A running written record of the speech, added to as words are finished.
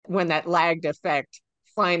when that lagged effect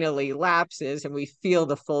finally lapses and we feel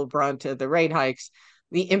the full brunt of the rate hikes,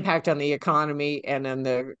 the impact on the economy and on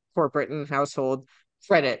the corporate and household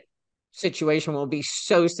credit situation will be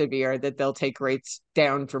so severe that they'll take rates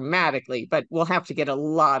down dramatically. But we'll have to get a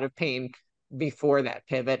lot of pain before that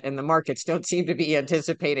pivot. And the markets don't seem to be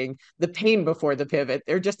anticipating the pain before the pivot.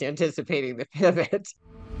 They're just anticipating the pivot.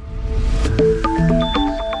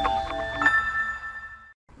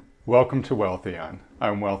 Welcome to Wealthion.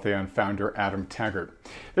 I'm Wealthion founder Adam Taggart.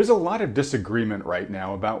 There's a lot of disagreement right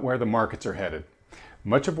now about where the markets are headed.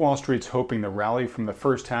 Much of Wall Street's hoping the rally from the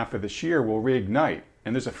first half of this year will reignite,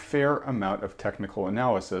 and there's a fair amount of technical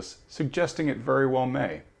analysis suggesting it very well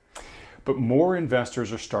may. But more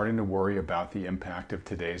investors are starting to worry about the impact of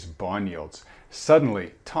today's bond yields.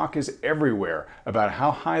 Suddenly, talk is everywhere about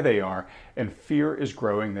how high they are, and fear is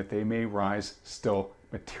growing that they may rise still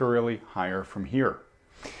materially higher from here.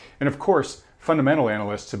 And of course, fundamental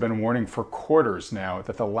analysts have been warning for quarters now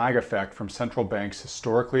that the lag effect from central banks'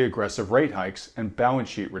 historically aggressive rate hikes and balance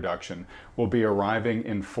sheet reduction will be arriving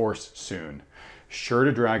in force soon, sure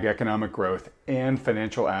to drag economic growth and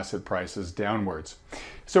financial asset prices downwards.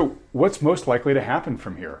 So what's most likely to happen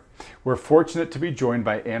from here? We're fortunate to be joined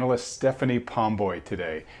by analyst Stephanie Pomboy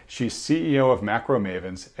today. She's CEO of Macro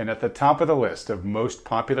Mavens and at the top of the list of most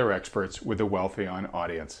popular experts with the Wealthion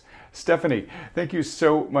audience. Stephanie, thank you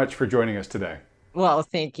so much for joining us today. Well,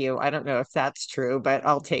 thank you. I don't know if that's true, but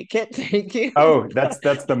I'll take it. Thank you. Oh, that's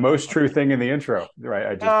the most true thing in the intro, right?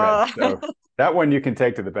 I just read. Uh, So that one you can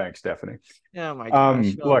take to the bank, Stephanie. oh my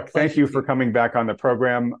gosh. Well, Look, thank pleasure you for to. coming back on the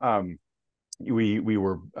program. We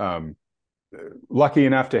were lucky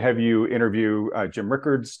enough to have you interview Jim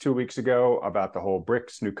Rickards 2 weeks ago about the whole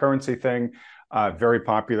BRICS new currency thing. Very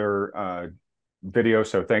popular video,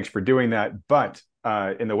 so thanks for doing that. But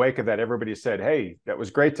in the wake of that, everybody said, hey, that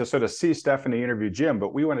was great to sort of see Stephanie interview Jim,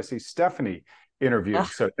 but we want to see Stephanie interviewed.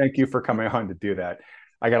 So thank you for coming on to do that.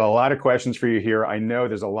 I got a lot of questions for you here. I know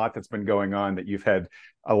there's a lot that's been going on that you've had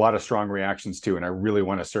a lot of strong reactions to, and I really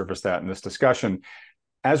want to surface that in this discussion.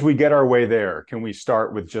 As we get our way there, can we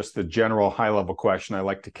start with just the general high-level question I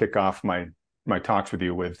like to kick off my talks with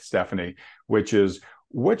you with, Stephanie, which is,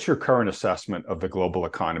 what's your current assessment of the global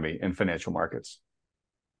economy and financial markets?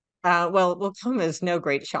 Well, will come as no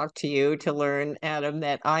great shock to you to learn, Adam,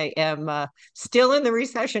 that I am still in the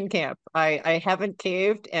recession camp. I haven't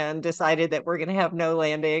caved and decided that we're going to have no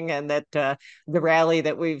landing and that the rally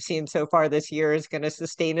that we've seen so far this year is going to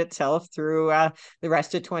sustain itself through the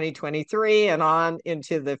rest of 2023 and on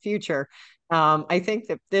into the future. I think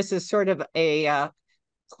that this is sort of a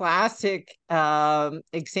classic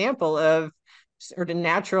example of sort of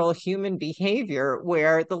natural human behavior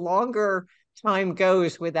where the longer time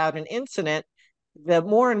goes without an incident, the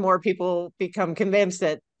more and more people become convinced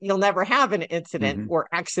that you'll never have an incident Mm-hmm. or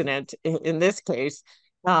accident in this case.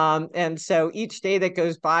 And so each day that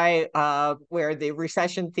goes by where the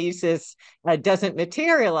recession thesis doesn't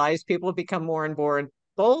materialize, people become more and more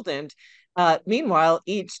emboldened. Meanwhile,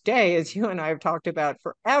 each day, as you and I have talked about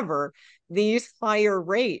forever, these higher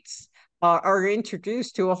rates are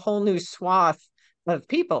introduced to a whole new swath of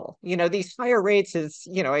people. These higher rates is,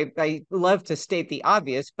 I love to state the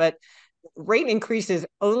obvious, but rate increases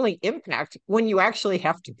only impact when you actually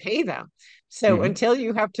have to pay them. So Mm-hmm. until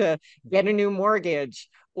you have to get a new mortgage,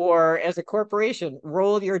 or as a corporation,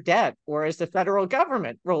 roll your debt, or as the federal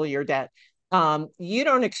government, roll your debt, you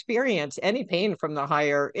don't experience any pain from the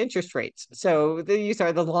higher interest rates. So these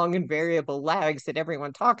are the long and variable lags that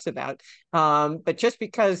everyone talks about. But just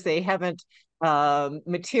because they haven't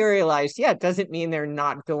materialized yet doesn't mean they're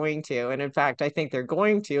not going to. And in fact, I think they're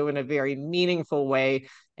going to in a very meaningful way.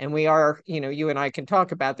 And we are, you and I can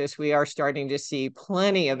talk about this. We are starting to see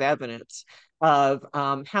plenty of evidence of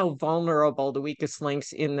how vulnerable the weakest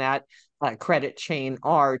links in that credit chain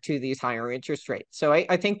are to these higher interest rates. So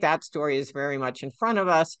I think that story is very much in front of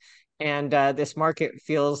us. And this market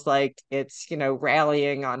feels like it's,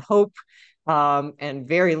 rallying on hope and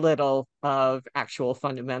very little of actual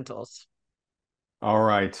fundamentals. All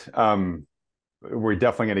right. We're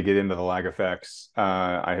definitely going to get into the lag effects.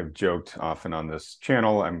 I have joked often on this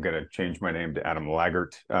channel, I'm going to change my name to Adam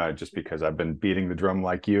Laggart, just because I've been beating the drum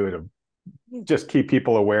like you to just keep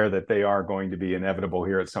people aware that they are going to be inevitable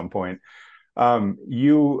here at some point. I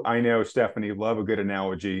know, Stephanie, love a good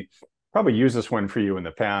analogy. Probably used this one for you in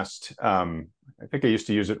the past. I think I used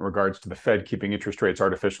to use it in regards to the Fed keeping interest rates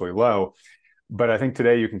artificially low. But I think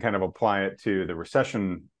today you can kind of apply it to the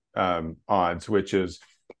recession odds, which is,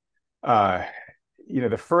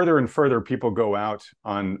 the further and further people go out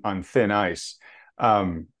on thin ice,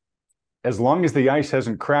 as long as the ice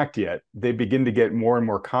hasn't cracked yet, they begin to get more and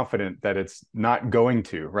more confident that it's not going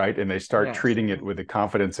to, right? And they start Yes. treating it with the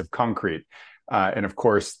confidence of concrete. And of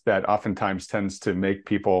course, that oftentimes tends to make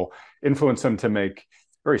people influence them to make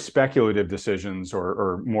very speculative decisions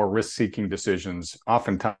or more risk-seeking decisions,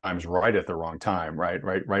 oftentimes right at the wrong time,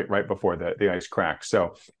 right before the ice cracks.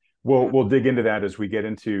 So we'll dig into that as we get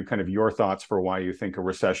into kind of your thoughts for why you think a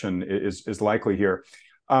recession is likely here.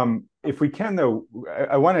 If we can, though,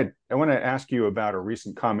 I want to ask you about a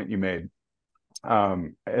recent comment you made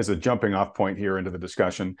as a jumping off point here into the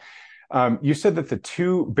discussion. You said that the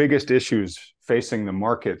two biggest issues facing the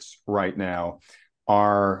markets right now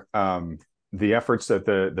are the efforts that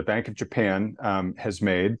the Bank of Japan has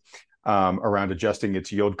made around adjusting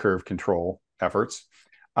its yield curve control efforts.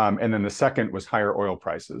 And then the second was higher oil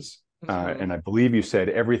prices. And I believe you said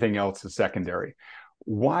everything else is secondary.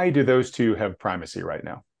 Why do those two have primacy right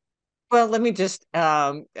now? Well, let me just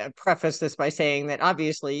preface this by saying that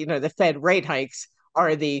obviously, the Fed rate hikes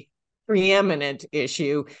are the preeminent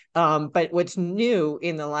issue. But what's new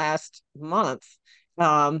in the last month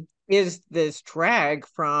is this drag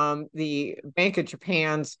from the Bank of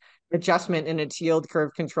Japan's adjustment in its yield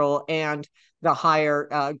curve control and the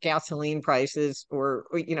higher gasoline prices or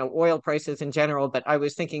oil prices in general. But I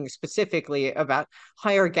was thinking specifically about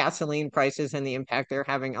higher gasoline prices and the impact they're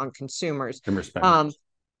having on consumers. Consumer spending.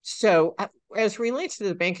 So as relates to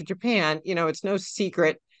the Bank of Japan, it's no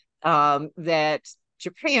secret that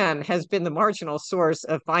Japan has been the marginal source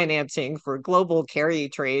of financing for global carry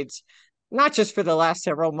trades, not just for the last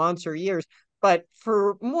several months or years, but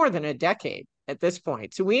for more than a decade at this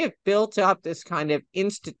point. So we have built up this kind of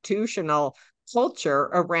institutional culture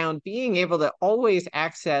around being able to always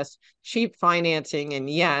access cheap financing in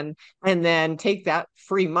yen and then take that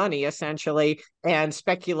free money essentially and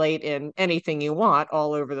speculate in anything you want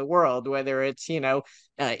all over the world, whether it's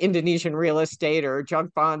Indonesian real estate or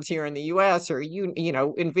junk bonds here in the US or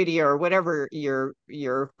Nvidia or whatever your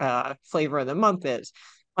flavor of the month is.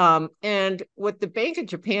 And what the Bank of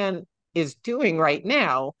Japan is doing right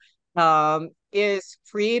now is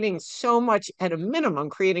creating so much, at a minimum,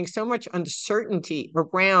 creating so much uncertainty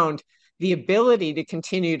around the ability to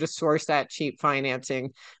continue to source that cheap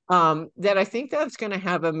financing that I think that's going to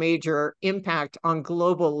have a major impact on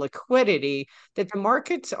global liquidity that the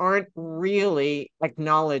markets aren't really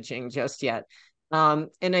acknowledging just yet. And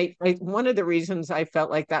one of the reasons I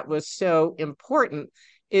felt like that was so important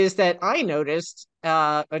is that I noticed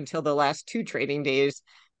until the last two trading days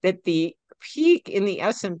that the peak in the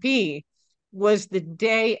S&P was the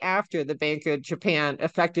day after the Bank of Japan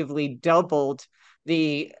effectively doubled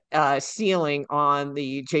the ceiling on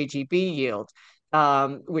the JGB yield,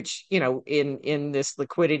 which, in this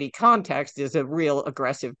liquidity context is a real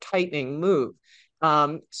aggressive tightening move.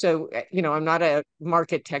 So, I'm not a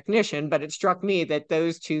market technician, but it struck me that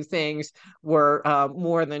those two things were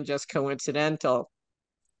more than just coincidental.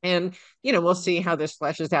 And, we'll see how this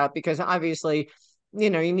fleshes out because obviously, you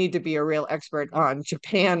need to be a real expert on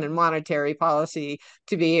Japan and monetary policy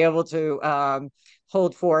to be able to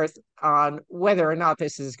hold forth on whether or not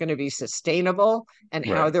this is going to be sustainable and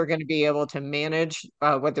how Right. they're going to be able to manage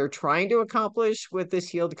what they're trying to accomplish with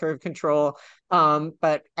this yield curve control.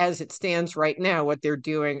 But as it stands right now, what they're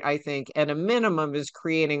doing, I think, at a minimum, is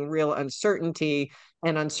creating real uncertainty,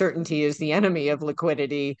 and uncertainty is the enemy of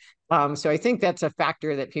liquidity. So I think that's a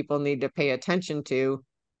factor that people need to pay attention to.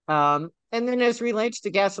 And then as relates to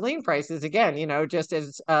gasoline prices, again, just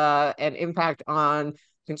as an impact on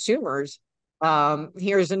consumers,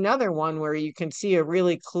 here's another one where you can see a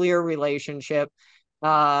really clear relationship.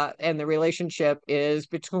 And the relationship is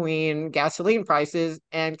between gasoline prices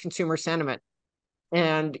and consumer sentiment.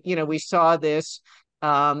 And, we saw this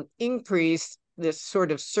increase, this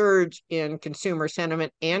sort of surge in consumer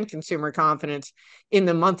sentiment and consumer confidence in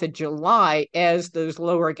the month of July as those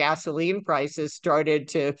lower gasoline prices started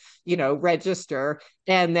to, register.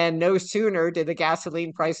 And then no sooner did the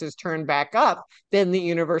gasoline prices turn back up than the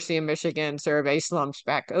University of Michigan survey slumps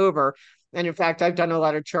back over. And in fact, I've done a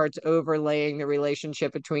lot of charts overlaying the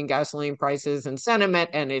relationship between gasoline prices and sentiment.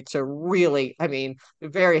 And it's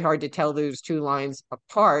very hard to tell those two lines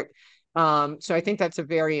apart. So I think that's a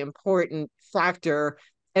very important factor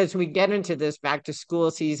as we get into this back to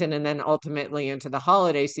school season and then ultimately into the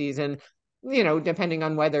holiday season, depending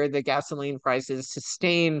on whether the gasoline prices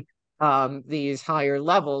sustain these higher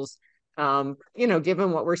levels.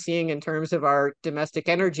 Given what we're seeing in terms of our domestic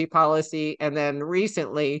energy policy, and then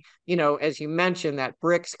recently, as you mentioned, that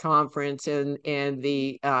BRICS conference and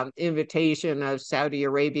the invitation of Saudi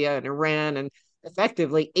Arabia and Iran and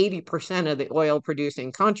effectively 80% of the oil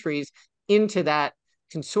producing countries into that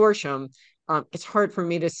consortium. it's hard for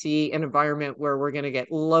me to see an environment where we're going to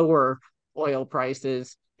get lower oil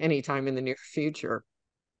prices anytime in the near future.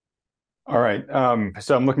 All right.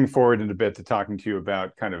 So I'm looking forward in a bit to talking to you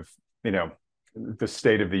about kind of, you know, the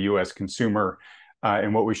state of the U.S. consumer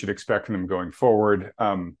and what we should expect from them going forward.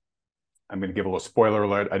 I'm going to give a little spoiler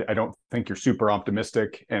alert. I don't think you're super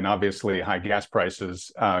optimistic, and obviously high gas prices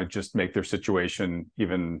just make their situation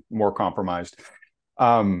even more compromised.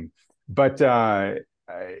 Um, but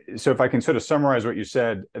so if I can sort of summarize what you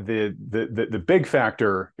said, the big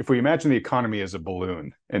factor, if we imagine the economy as a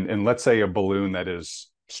balloon, and let's say a balloon that is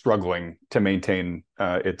struggling to maintain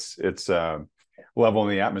its level in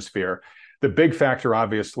the atmosphere, the big factor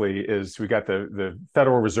obviously is we got the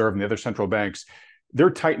Federal Reserve and the other central banks. They're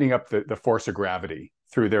tightening up the force of gravity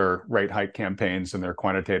through their rate hike campaigns and their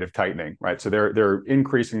quantitative tightening, right? So they're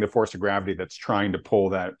increasing the force of gravity that's trying to pull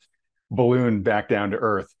that balloon back down to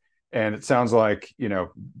earth. And it sounds like, you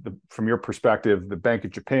know, from your perspective, the Bank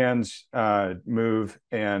of Japan's move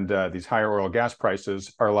and these higher oil gas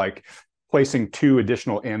prices are like placing two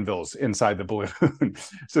additional anvils inside the balloon.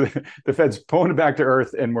 So the Fed's pulling it back to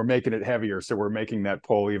earth, and we're making it heavier. So we're making that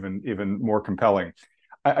pull even more compelling.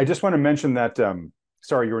 I just want to mention that.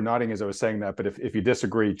 Sorry, you were nodding as I was saying that, but if you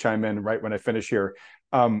disagree, chime in right when I finish here.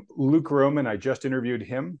 Luke Roman, I just interviewed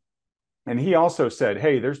him, and he also said,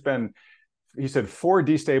 hey, he said, 4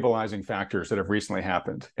 destabilizing factors that have recently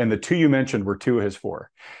happened. And the 2 you mentioned were 2 of his 4.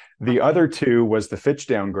 The other 2 was the Fitch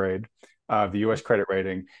downgrade of the US credit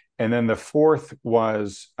rating. And then the 4th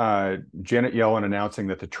was Janet Yellen announcing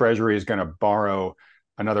that the Treasury is going to borrow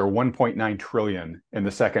another 1.9 trillion in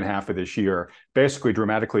the second half of this year, basically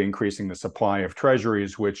dramatically increasing the supply of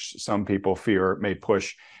treasuries, which some people fear may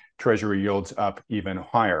push treasury yields up even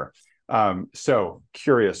higher. So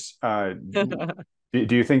curious, do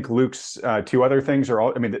you think Luke's 2 other things are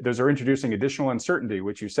all? I mean, those are introducing additional uncertainty,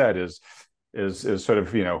 which you said is sort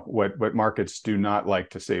of, you know, what markets do not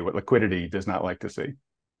like to see, what liquidity does not like to see.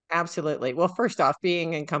 Absolutely. Well, first off,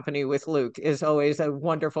 being in company with Luke is always a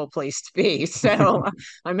wonderful place to be. So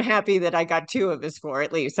I'm happy that I got 2 of his 4,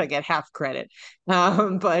 at least I get half credit.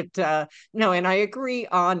 But no, and I agree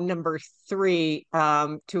on number 3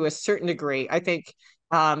 to a certain degree. I think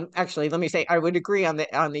actually, let me say I would agree on the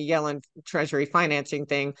Yellen Treasury financing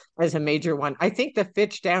thing as a major one. I think the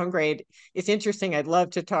Fitch downgrade is interesting. I'd love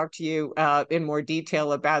to talk to you in more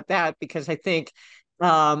detail about that because I think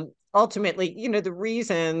ultimately, you know, the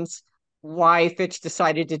reasons why Fitch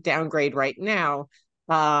decided to downgrade right now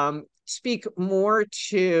speak more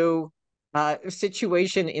to a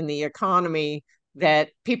situation in the economy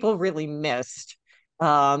that people really missed.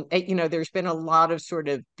 You know, there's been a lot of sort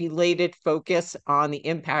of belated focus on the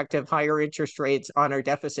impact of higher interest rates on our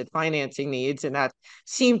deficit financing needs, and that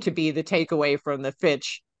seemed to be the takeaway from the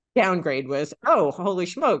Fitch downgrade was, oh, holy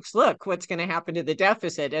smokes, look what's going to happen to the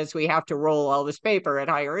deficit as we have to roll all this paper at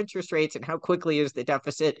higher interest rates, and how quickly is the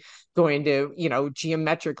deficit going to, you know,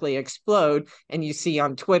 geometrically explode. And you see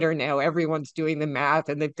on Twitter now everyone's doing the math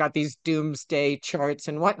and they've got these doomsday charts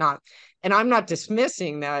and whatnot. And I'm not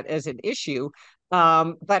dismissing that as an issue,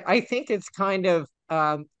 but I think it's kind of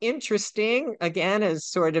interesting, again, as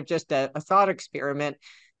sort of just a thought experiment,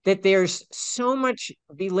 that there's so much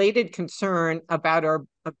belated concern about our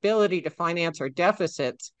ability to finance our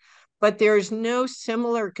deficits, but there's no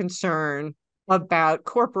similar concern about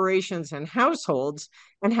corporations and households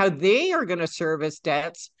and how they are going to service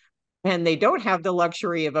debts. And they don't have the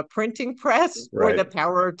luxury of a printing press or Right. the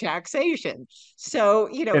power of taxation. So,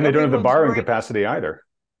 you know, And they don't have the everyone's borrowing worried. capacity either.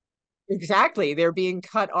 Exactly. They're being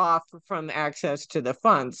cut off from access to the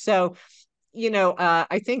funds. So, you know,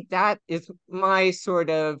 I think that is my sort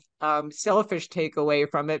of selfish takeaway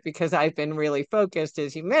from it because I've been really focused,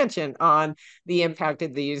 as you mentioned, on the impact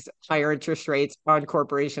of these higher interest rates on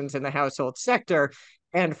corporations in the household sector.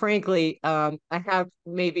 And frankly, I have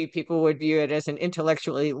maybe people would view it as an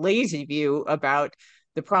intellectually lazy view about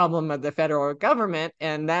the problem of the federal government.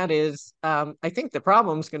 And that is, I think the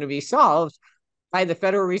problem is going to be solved by the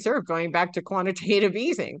Federal Reserve going back to quantitative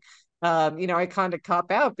easing. You know, I kind of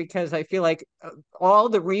cop out because I feel like all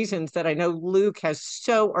the reasons that I know Luke has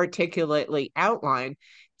so articulately outlined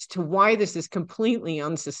as to why this is completely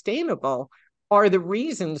unsustainable are the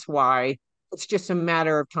reasons why it's just a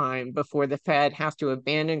matter of time before the Fed has to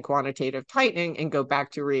abandon quantitative tightening and go back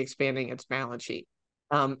to re-expanding its balance sheet.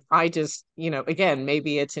 I just, you know, again,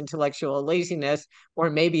 maybe it's intellectual laziness, or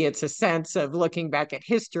maybe it's a sense of looking back at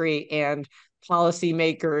history and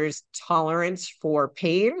policymakers' tolerance for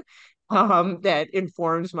pain that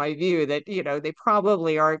informs my view that, you know, they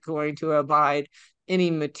probably aren't going to abide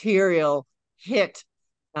any material hit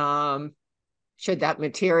should that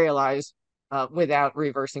materialize without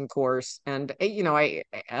reversing course. And I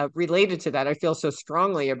related to that. I feel so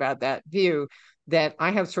strongly about that view that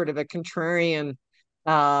I have sort of a contrarian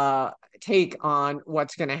uh, take on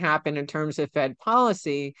what's going to happen in terms of Fed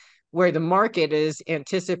policy, where the market is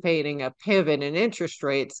anticipating a pivot in interest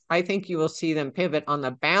rates. I think you will see them pivot on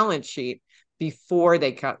the balance sheet before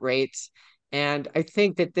they cut rates. And I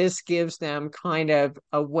think that this gives them kind of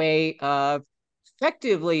a way of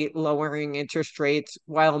effectively lowering interest rates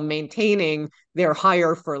while maintaining their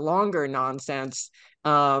higher for longer nonsense,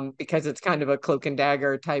 because it's kind of a cloak and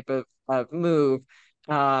dagger type of move.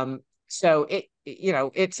 So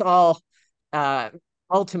it's all uh,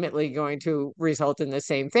 ultimately going to result in the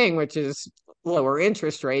same thing, which is lower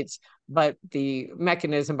interest rates, but the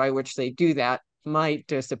mechanism by which they do that might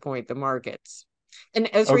disappoint the markets.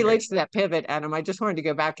 And as Okay. relates to that pivot, Adam, I just wanted to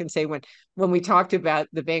go back and say when we talked about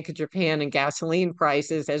the Bank of Japan and gasoline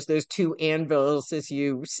prices as those two anvils, as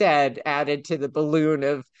you said, added to the balloon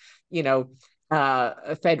of, you know,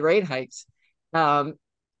 Fed rate hikes. Um,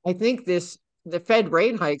 I think the Fed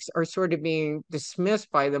rate hikes are sort of being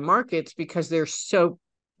dismissed by the markets because they're so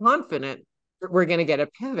confident that we're going to get a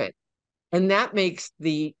pivot. And that makes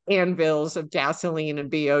the anvils of gasoline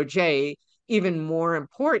and BOJ even more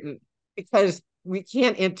important because we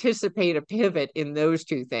can't anticipate a pivot in those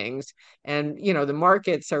two things. And, the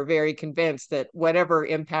markets are very convinced that whatever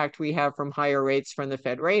impact we have from higher rates from the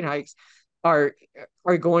Fed rate hikes are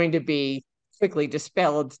are going to be quickly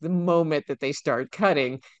dispelled the moment that they start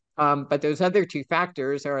cutting. But those other two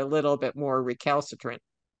factors are a little bit more recalcitrant.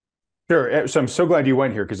 Sure. So I'm so glad you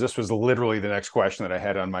went here because this was literally the next question that I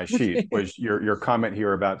had on my sheet was your comment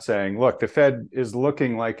here about saying, look, the Fed is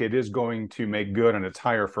looking like it is going to make good on its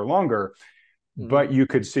higher for longer, Mhm. but you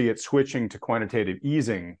could see it switching to quantitative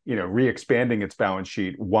easing, re-expanding its balance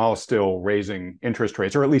sheet while still raising interest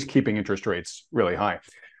rates, or at least keeping interest rates really high,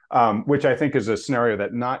 which I think is a scenario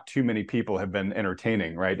that not too many people have been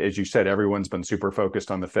entertaining, right? As you said, everyone's been super focused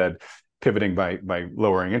on the Fed pivoting by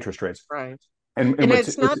lowering interest rates. Right. And And what's,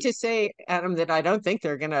 it's what's not to say, Adam, that I don't think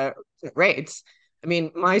they're going to rates. I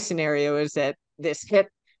mean, my scenario is that this hit,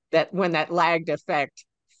 that when that lagged effect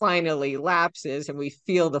finally lapses and we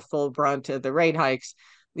feel the full brunt of the rate hikes,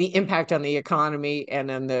 the impact on the economy and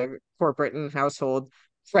on the corporate and household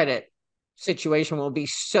credit situation will be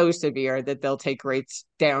so severe that they'll take rates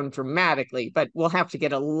down dramatically. But we'll have to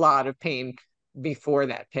get a lot of pain before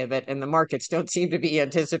that pivot. And the markets don't seem to be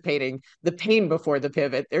anticipating the pain before the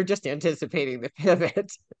pivot. They're just anticipating the pivot.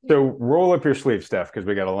 So roll up your sleeves, Steph, because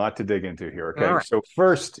we got a lot to dig into here. All Okay. So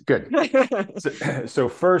first, good. right. So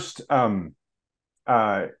first,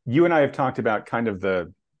 you and I have talked about kind of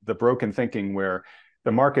the broken thinking where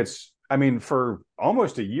the markets, I mean, for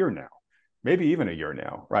almost a year now, maybe even a year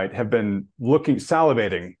now, right, have been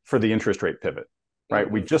salivating for the interest rate pivot, right?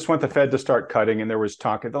 We Mhm. just want the Fed to start cutting, and there was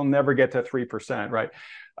talk that they'll never get to 3%, right?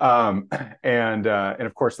 Um, and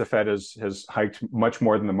of course, the Fed has hiked much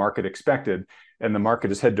more than the market expected, and the market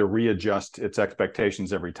has had to readjust its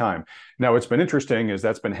expectations every time. Now, what's been interesting is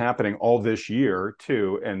that's been happening all this year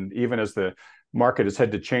too, and even as the market has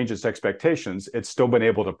had to change its expectations, it's still been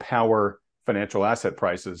able to power financial asset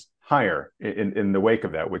prices higher in the wake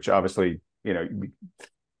of that, which obviously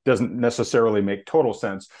doesn't necessarily make total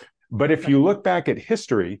sense. But if you look back at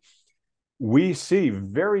history, we see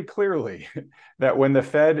very clearly that when the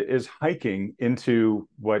Fed is hiking into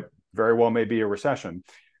what very well may be a recession,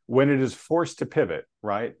 when it is forced to pivot,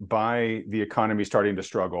 right, by the economy starting to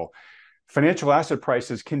struggle, financial asset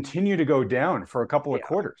prices continue to go down for a couple of Yeah.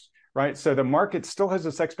 quarters, right? So the market still has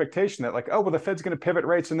this expectation that, like, oh, well, the Fed's going to pivot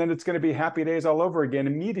rates and then it's going to be happy days all over again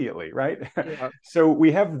immediately, right? Yeah. So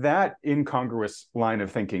we have that incongruous line of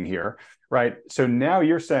thinking here, right? So now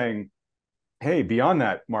you're saying, hey, beyond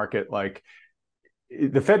that market, like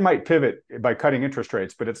the Fed might pivot by cutting interest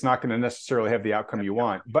rates, but it's not going to necessarily have the outcome you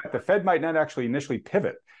want. But the Fed might not actually initially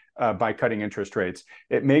pivot by cutting interest rates.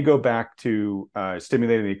 It may go back to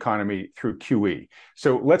stimulating the economy through QE.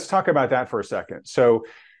 So let's talk about that for a second. So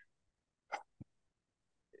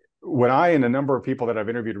what I and a number of people that I've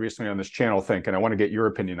interviewed recently on this channel think, and I want to get your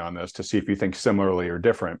opinion on this to see if you think similarly or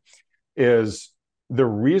different, is the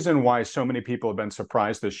reason why so many people have been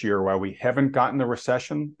surprised this year, why we haven't gotten the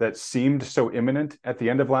recession that seemed so imminent at the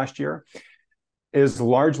end of last year, is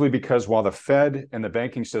largely because while the Fed and the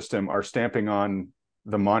banking system are stamping on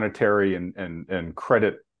the monetary and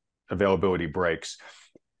credit availability brakes,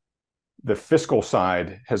 the fiscal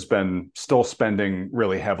side has been still spending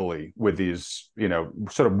really heavily with these,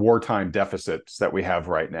 sort of wartime deficits that we have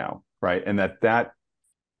right now, right? And that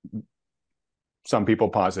some people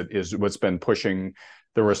posit is what's been pushing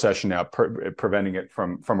the recession out, preventing it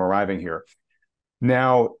from arriving here.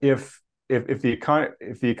 Now, if if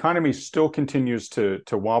the economy still continues to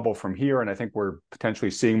wobble from here, and I think we're potentially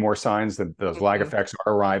seeing more signs that those lag Mhm. effects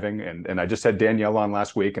are arriving. And I just had Danielle on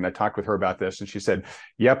last week, and I talked with her about this, and she said,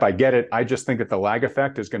 "Yep, I get it. I just think that the lag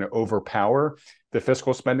effect is going to overpower the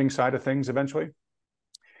fiscal spending side of things eventually."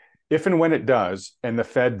 If and when it does, and the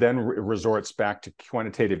Fed then resorts back to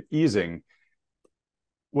quantitative easing,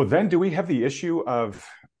 well, then do we have the issue of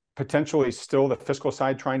potentially still the fiscal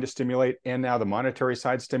side trying to stimulate and now the monetary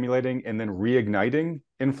side stimulating and then reigniting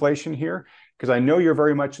inflation here? Because I know you're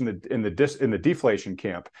very much in the deflation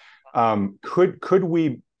camp.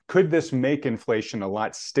 Could this make inflation a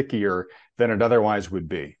lot stickier than it otherwise would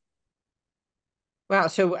be? Wow.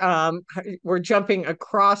 So we're jumping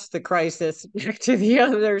across the crisis back to the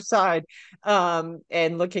other side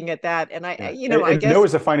and looking at that. And Yeah. I And no guess,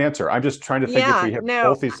 is a fine answer. I'm just trying to think if yeah, we have no,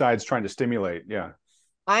 both these sides trying to stimulate. Yeah.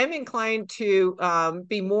 I'm inclined to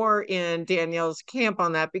be more in Danielle's camp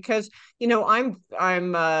on that because,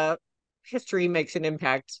 history makes an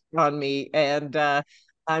impact on me, and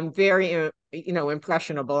I'm very,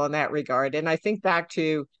 impressionable in that regard. And I think back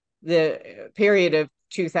to the period of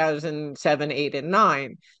 2007, 8, and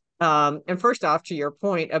 9. And first off, to your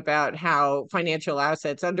point about how financial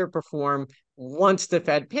assets underperform once the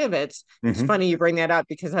Fed pivots, it's Hmm. funny you bring that up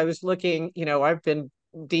because I was looking, I've been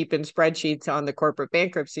deep in spreadsheets on the corporate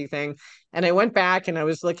bankruptcy thing. And I went back and I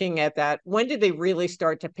was looking at that. When did they really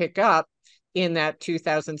start to pick up in that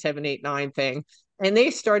 2007, 8, 9 thing? And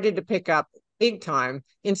they started to pick up big time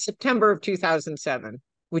in September of 2007,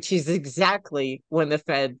 which is exactly when the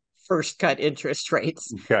Fed first cut interest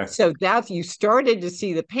rates. Okay. So that's you started to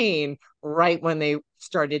see the pain right when they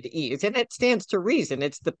started to ease. And it stands to reason.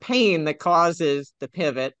 It's the pain that causes the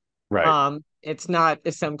pivot. Right. It's not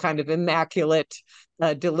some kind of immaculate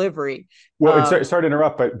delivery. Well, Um, sorry to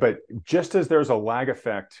interrupt, but just as there's a lag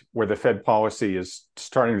effect where the Fed policy is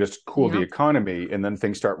starting to just cool the yeah, economy and then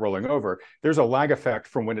things start rolling over, there's a lag effect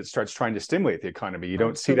from when it starts trying to stimulate the economy. You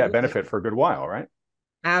don't see that absolutely. benefit for a good while, right?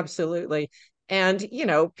 Absolutely. And,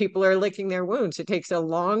 people are licking their wounds. It takes a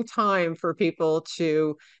long time for people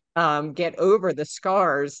to get over the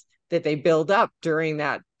scars that they build up during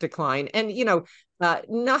that decline. And,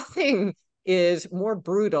 nothing is more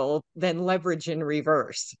brutal than leverage in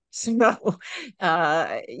reverse. So,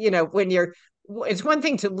 when it's one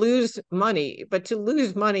thing to lose money, but to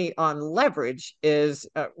lose money on leverage is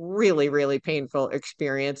a really, really painful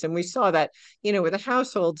experience. And we saw that with the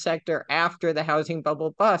household sector after the housing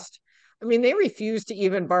bubble bust. I mean, they refused to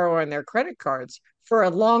even borrow on their credit cards for a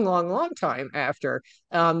long, long, long time after.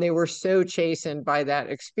 They were so chastened by that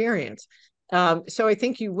experience. So I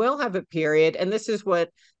think you will have a period, and this is what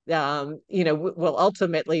will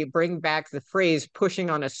ultimately bring back the phrase pushing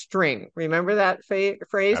on a string. Remember that phrase?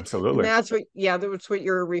 And Absolutely. that's what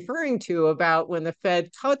you're referring to about when the Fed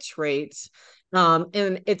cuts rates.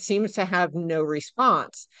 And it seems to have no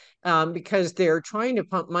response because they're trying to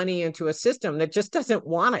pump money into a system that just doesn't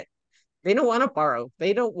want it. They don't want to borrow.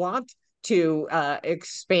 They don't want to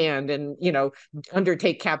expand and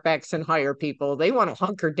undertake capex and hire people. They want to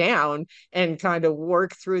hunker down and kind of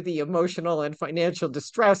work through the emotional and financial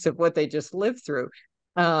distress of what they just lived through.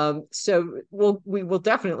 So we will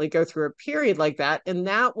definitely go through a period like that, and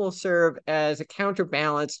that will serve as a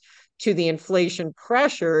counterbalance to the inflation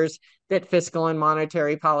pressures that fiscal and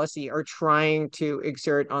monetary policy are trying to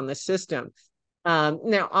exert on the system.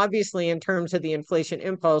 Now, obviously, in terms of the inflation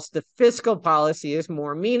impulse, the fiscal policy is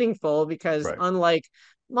more meaningful because Right. unlike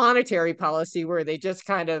monetary policy, where they just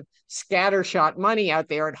kind of scattershot money out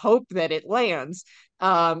there and hope that it lands,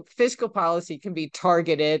 fiscal policy can be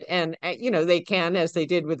targeted. And, they can, as they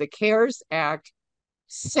did with the CARES Act,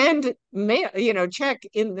 send mail, check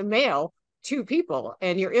in the mail to people.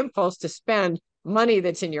 And your impulse to spend money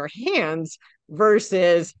that's in your hands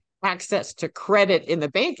versus access to credit in the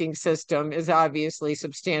banking system is obviously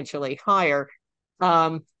substantially higher.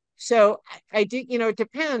 So I do, it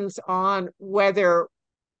depends on whether,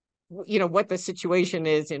 what the situation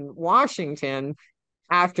is in Washington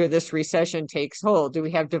after this recession takes hold. Do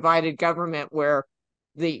we have divided government where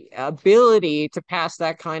the ability to pass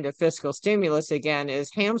that kind of fiscal stimulus again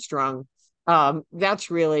is hamstrung?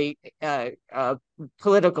 That's really a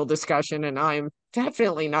political discussion, and I'm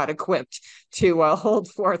definitely not equipped to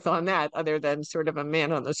hold forth on that other than sort of a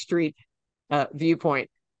man on the street viewpoint.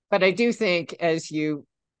 But I do think, as you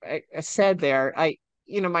said there,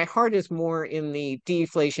 my heart is more in the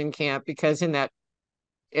deflation camp because in that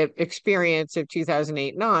experience of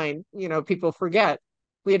 2008, 9, people forget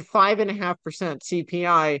we had 5.5%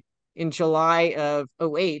 CPI in July of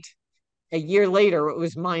 '08. A year later, it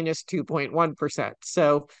was minus 2.1%.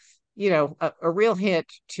 So a real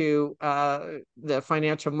hit to the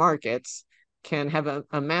financial markets can have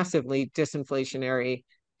a massively disinflationary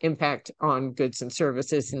impact on goods and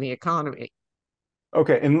services in the economy.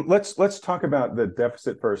 Okay, and let's talk about the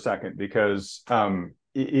deficit for a second because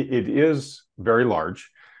it is very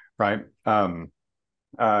large, right?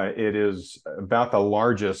 It is about the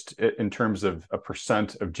largest in terms of a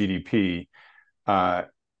percent of GDP uh,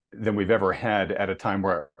 than we've ever had at a time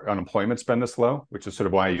where unemployment's been this low, which is sort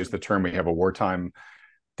of why I use the term we have a wartime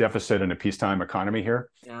deficit and a peacetime economy here.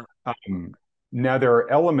 Yeah. Um, Now, there are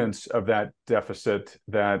elements of that deficit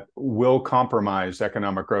that will compromise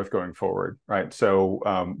economic growth going forward, right? So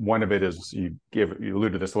one of it is you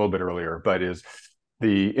alluded to this a little bit earlier, but is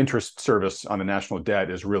the interest service on the national debt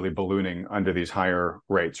is really ballooning under these higher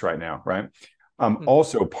rates right now, right? Mhm.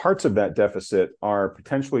 Also, parts of that deficit are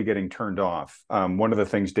potentially getting turned off. One of the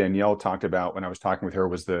things Danielle talked about when I was talking with her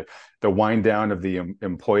was the wind down of the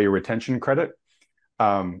employee retention credit,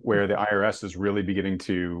 where the IRS is really beginning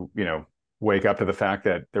to, wake up to the fact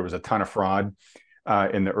that there was a ton of fraud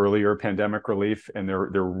in the earlier pandemic relief, and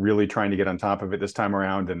they're really trying to get on top of it this time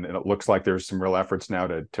around. And it looks like there's some real efforts now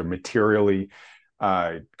to materially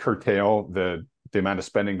curtail the amount of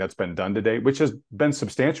spending that's been done to date, which has been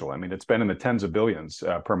substantial. I mean, it's been in the tens of billions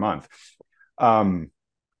per month. And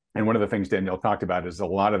one of the things Danielle talked about is a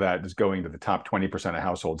lot of that is going to the top 20% of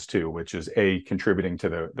households too, which is contributing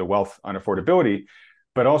to the wealth unaffordability.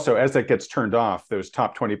 But also, as that gets turned off, those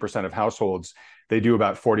top 20% of households, they do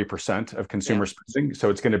about 40% of Yeah. consumer spending. So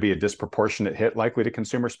it's going to be a disproportionate hit likely to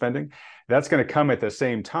consumer spending. That's going to come at the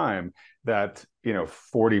same time that,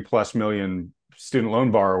 40 plus million student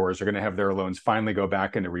loan borrowers are going to have their loans finally go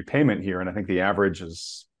back into repayment here. And I think the average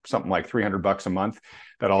is something like $300 a month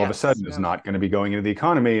that all of a Yes. sudden is Yeah. not going to be going into the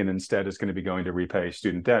economy and instead is going to be going to repay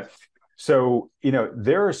student debt. So,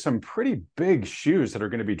 there are some pretty big shoes that are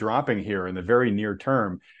going to be dropping here in the very near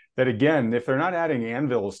term that, again, if they're not adding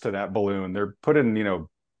anvils to that balloon, they're putting,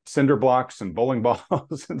 cinder blocks and bowling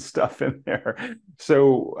balls and stuff in there.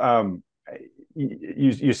 So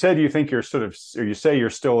you said you think you're sort of, or you say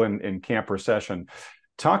you're still in camp recession.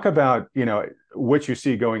 Talk about, what you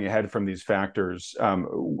see going ahead from these factors.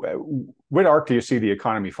 What arc do you see the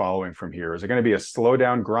economy following from here? Is it going to be a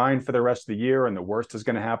slowdown grind for the rest of the year, and the worst is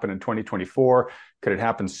going to happen in 2024? Could it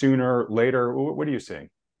happen sooner, later? What are you seeing?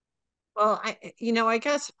 Well, I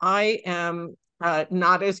guess I am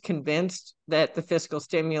not as convinced that the fiscal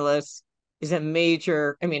stimulus is a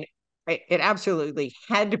major, I mean, it absolutely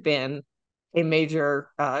had been a major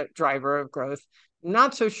driver of growth.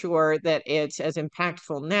 Not so sure that it's as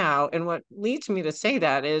impactful now. And what leads me to say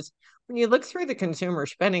that is when you look through the consumer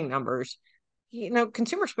spending numbers,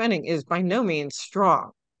 consumer spending is by no means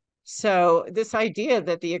strong. So this idea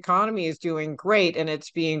that the economy is doing great and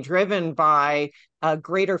it's being driven by a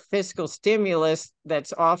greater fiscal stimulus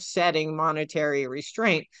that's offsetting monetary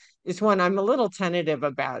restraint is one I'm a little tentative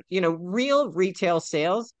about. Real retail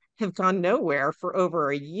sales have gone nowhere for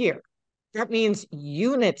over a year. That means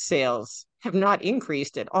unit sales have not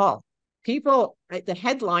increased at all. The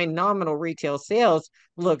headline nominal retail sales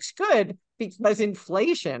looks good because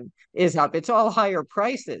inflation is up. It's all higher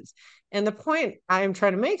prices. And the point I'm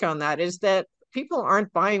trying to make on that is that people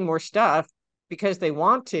aren't buying more stuff because they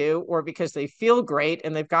want to or because they feel great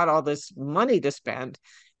and they've got all this money to spend.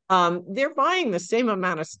 They're buying the same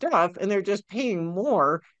amount of stuff and they're just paying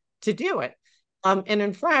more to do it. And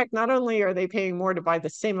in fact, not only are they paying more to buy the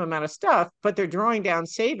same amount of stuff, but they're drawing down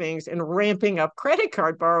savings and ramping up credit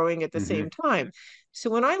card borrowing at the Mm-hmm. same time. So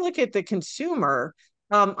when I look at the consumer,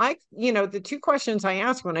 the two questions I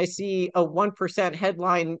ask when I see a 1%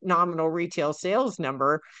 headline nominal retail sales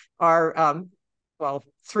number are, well,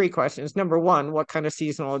 three questions. Number one, what kind of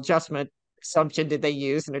seasonal adjustment assumption did they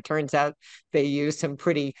use? And it turns out they used some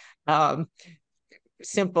pretty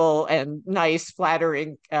simple and nice,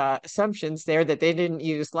 flattering assumptions there that they didn't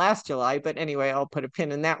use last July. But anyway, I'll put a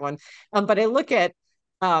pin in that one. But I look at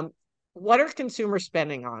um, what are consumers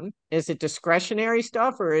spending on? Is it discretionary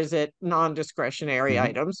stuff or is it non-discretionary Mm-hmm.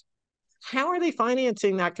 items? How are they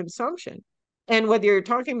financing that consumption? And whether you're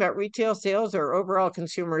talking about retail sales or overall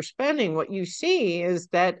consumer spending, what you see is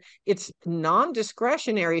that it's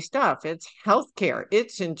non-discretionary stuff. It's healthcare,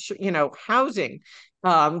 it's housing,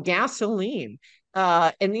 gasoline.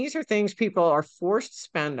 And these are things people are forced to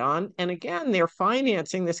spend on. And again, they're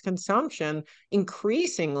financing this consumption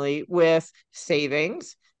increasingly with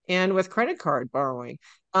savings and with credit card borrowing.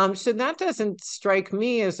 So that doesn't strike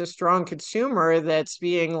me as a strong consumer that's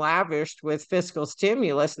being lavished with fiscal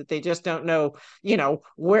stimulus that they just don't know,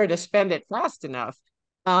 where to spend it fast enough.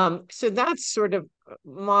 So that's sort of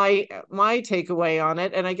my takeaway on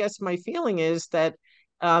it. And I guess my feeling is that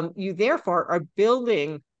you therefore are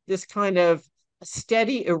building this kind of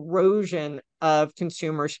steady erosion of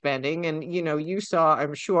consumer spending. And, you saw,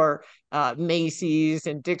 I'm sure, Macy's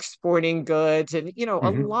and Dick's Sporting Goods, and,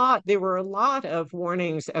 Hmm. there were a lot of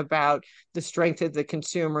warnings about the strength of the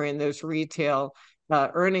consumer in those retail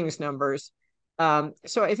earnings numbers.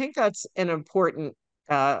 So I think that's an important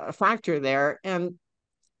factor there. And,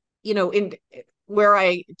 in where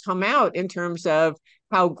I come out in terms of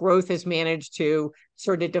how growth has managed to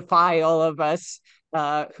sort of defy all of us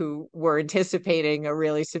who were anticipating a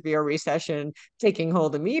really severe recession taking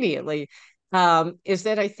hold immediately, is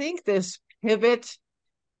that I think this pivot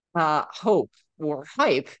hope or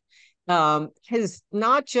hype has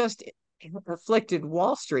not just afflicted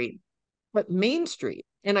Wall Street, but Main Street.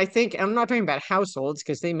 And I think I'm not talking about households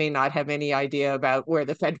because they may not have any idea about where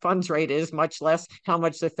the Fed funds rate is, much less how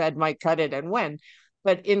much the Fed might cut it and when.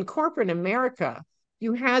 But in corporate America,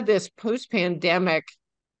 you had this post pandemic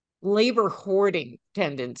labor hoarding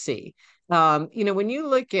tendency. When you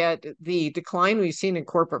look at the decline we've seen in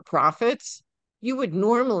corporate profits, you would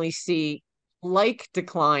normally see like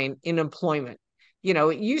decline in employment.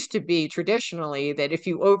 It used to be traditionally that if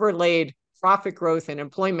you overlaid profit growth and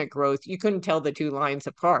employment growth, you couldn't tell the two lines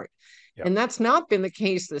apart. Yep. And that's not been the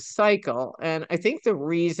case this cycle. And I think the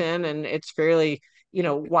reason, and it's fairly,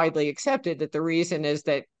 widely accepted that the reason is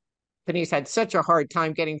that companies had such a hard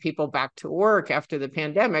time getting people back to work after the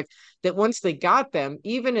pandemic that once they got them,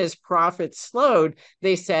 even as profits slowed,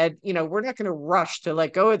 they said, we're not going to rush to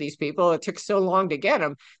let go of these people. It took so long to get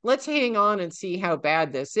them. Let's hang on and see how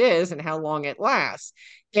bad this is and how long it lasts.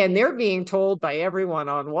 And they're being told by everyone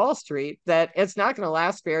on Wall Street that it's not going to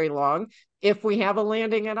last very long if we have a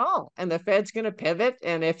landing at all. And the Fed's going to pivot.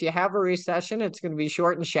 And if you have a recession, it's going to be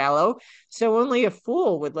short and shallow. So only a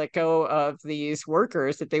fool would let go of these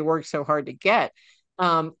workers that they worked so hard to get.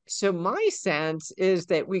 So my sense is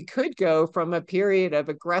that we could go from a period of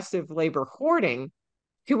aggressive labor hoarding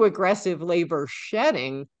to aggressive labor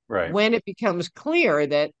shedding Right. when it becomes clear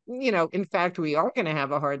that, in fact, we are going to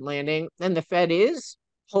have a hard landing and the Fed is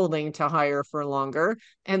holding to higher for longer.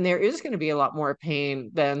 And there is going to be a lot more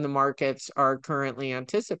pain than the markets are currently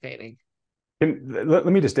anticipating. And let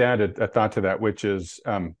me just add a thought to that, which is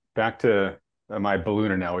back to my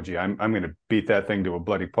balloon analogy. I'm going to beat that thing to a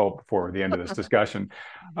bloody pulp before the end of this discussion.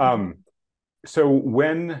 Um, so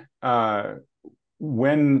when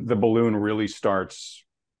the balloon really starts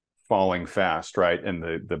falling fast, right, and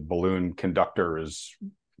the balloon conductor is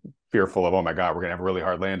fearful of, oh my God, we're going to have a really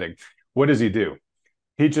hard landing. What does he do?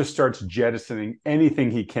 He just starts jettisoning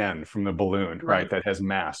anything he can from the balloon, right, Right. that has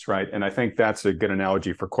mass, right? And I think that's a good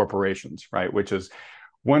analogy for corporations, right? Which is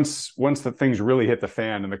once the things really hit the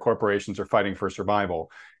fan and the corporations are fighting for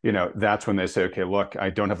survival, that's when they say, okay, look,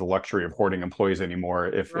 I don't have the luxury of hoarding employees anymore.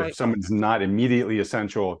 If Right. someone's not immediately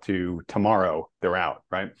essential to tomorrow, they're out,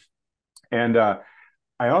 right? And I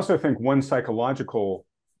also think one psychological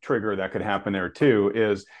trigger that could happen there too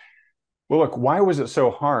is, well, look, why was it so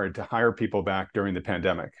hard to hire people back during the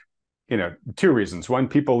pandemic? Two reasons. One,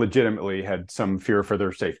 people legitimately had some fear for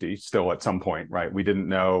their safety still at some point, right? We didn't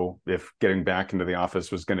know if getting back into the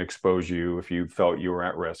office was going to expose you if you felt you were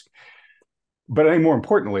at risk. But I think more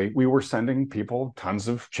importantly, we were sending people tons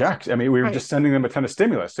of checks. I mean, we were Right. just sending them a ton of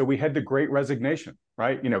stimulus. So we had the great resignation,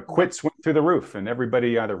 right? Yep. Quits went through the roof, and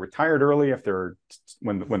everybody either retired early if they're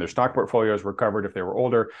when their stock portfolios were covered if they were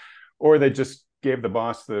older, or they just gave the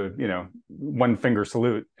boss the one finger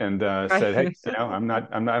salute and said, hey, Right.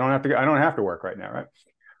 I don't have to work right now,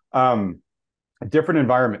 right? A different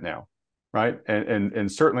environment now, right?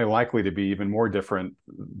 And certainly likely to be even more different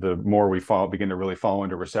the more we begin to really fall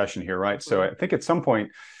into recession here, right? So I think at some point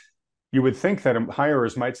you would think that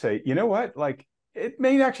hirers might say, you know what, like it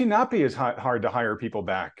may actually not be as hard to hire people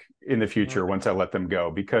back in the future once I let them go,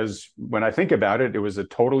 because when I think about it, it was a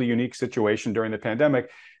totally unique situation during the pandemic.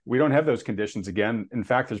 We don't have those conditions again. In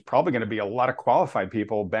fact, there's probably going to be a lot of qualified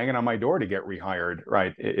people banging on my door to get rehired,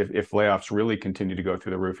 right? If layoffs really continue to go through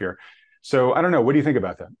the roof here. So I don't know. What do you think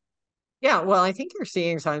about that? Yeah, well, I think you're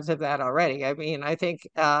seeing signs of that already. I mean, I think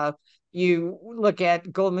you look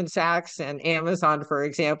at Goldman Sachs and Amazon, for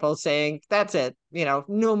example, saying that's it,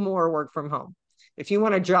 no more work from home. If you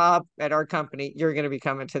want a job at our company, you're going to be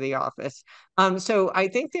coming to the office. So I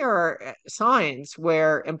think there are signs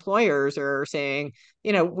where employers are saying,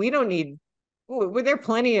 we don't need, there are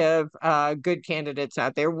plenty of good candidates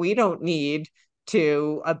out there. We don't need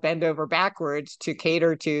to bend over backwards to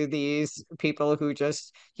cater to these people who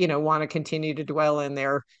just, want to continue to dwell in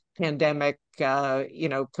their pandemic,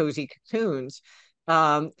 cozy cocoons.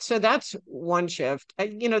 So that's one shift.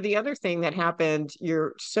 The other thing that happened,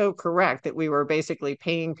 you're so correct that we were basically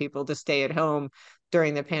paying people to stay at home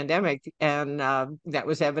during the pandemic, and that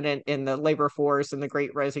was evident in the labor force and the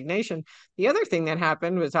Great Resignation. The other thing that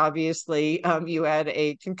happened was obviously you had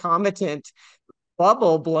a concomitant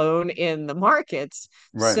bubble blown in the markets.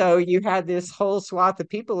 Right. So you had this whole swath of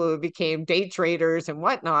people who became day traders and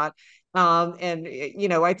whatnot.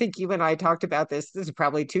 I think you and I talked about this. This is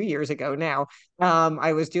probably 2 years ago now.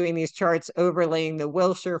 I was doing these charts overlaying the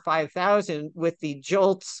Wilshire 5000 with the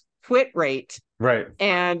Jolts quit rate, Right.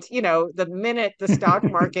 and, the minute the stock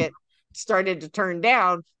market started to turn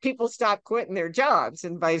down, people stopped quitting their jobs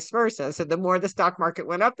and vice versa. So the more the stock market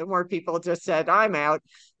went up, the more people just said, I'm out,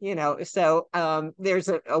 So there's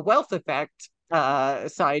a wealth effect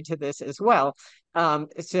side to this as well.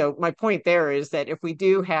 So my point there is that if we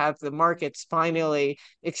do have the markets finally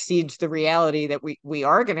exceeds the reality that we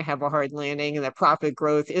are going to have a hard landing and that profit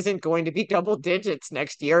growth isn't going to be double digits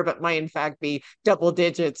next year, but might in fact be double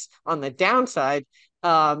digits on the downside,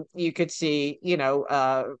 you could see,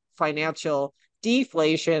 financial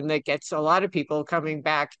deflation that gets a lot of people coming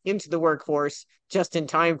back into the workforce just in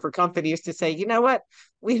time for companies to say, you know what,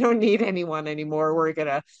 we don't need anyone anymore. We're going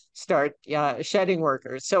to start shedding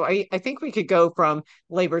workers. So I think we could go from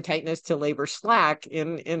labor tightness to labor slack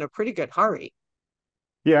in a pretty good hurry.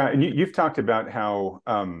 Yeah, and you've talked about how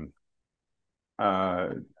uh,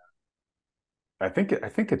 I think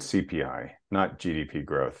it's CPI, not GDP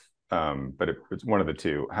growth, but it's one of the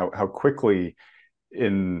two. How quickly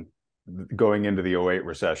in going into the '08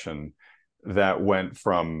 recession that went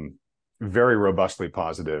from very robustly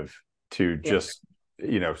positive to Yeah. just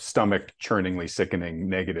stomach churningly sickening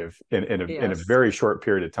negative in a Yes. very short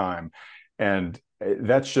period of time, and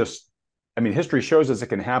that's just. I mean, history shows us it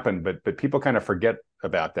can happen, but people kind of forget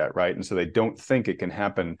about that, right? And so they don't think it can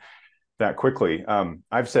happen that quickly.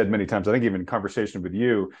 I've said many times, I think even in conversation with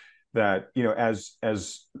you, that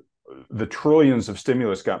as the trillions of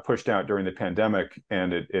stimulus got pushed out during the pandemic,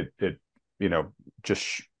 and it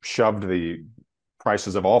just shoved the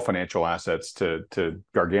prices of all financial assets to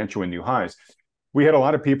gargantuan new highs. We had a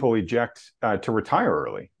lot of people eject to retire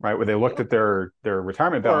early, right? Where they looked Yep. at their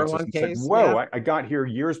retirement balances and said, 401ks. "Whoa, Yeah. I got here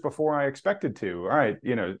years before I expected to. All right,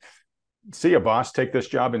 see ya, boss. Take this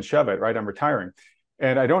job and shove it. Right, I'm retiring."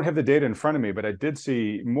 And I don't have the data in front of me, but I did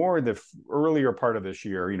see more in the earlier part of this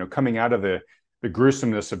year, coming out of the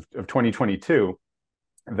gruesomeness of 2022,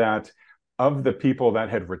 that of the people that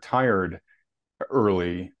had retired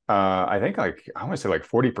early, I think I want to say like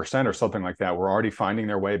 40% or something like that were already finding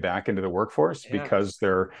their way back into the workforce Yes. because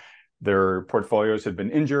their portfolios had been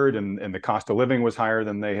injured, and the cost of living was higher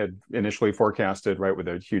than they had initially forecasted, right, with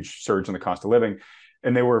a huge surge in the cost of living.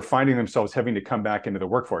 And they were finding themselves having to come back into the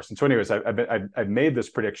workforce. And so anyways, I've made this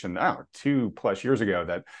prediction 2+ years ago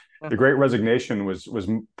that the Uh-huh. Great Resignation was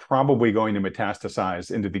probably going to metastasize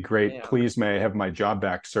into the great Yeah. "please may I have my job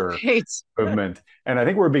back, sir" Right. movement. And I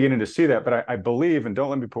think we're beginning to see that. But I believe, and don't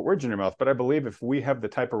let me put words in your mouth, but I believe if we have the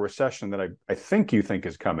type of recession that I think you think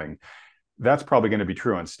is coming, that's probably going to be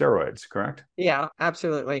true on steroids, correct? Yeah,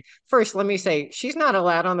 absolutely. First, let me say she's not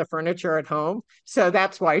allowed on the furniture at home, so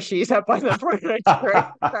that's why she's up on the furniture.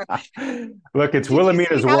 Look, it's Did you see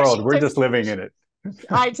Wilhelmina's how world. We're just living in it.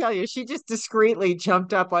 I tell you, she just discreetly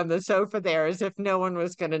jumped up on the sofa there as if no one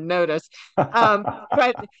was going to notice.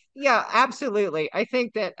 But yeah, absolutely. I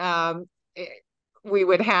think that we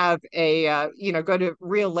would have go to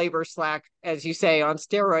real labor slack, as you say, on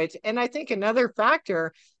steroids. And I think another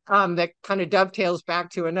factor that kind of dovetails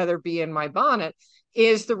back to another bee in my bonnet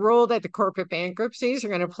is the role that the corporate bankruptcies are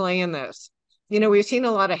going to play in this. We've seen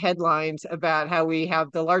a lot of headlines about how we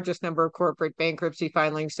have the largest number of corporate bankruptcy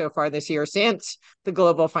filings so far this year since the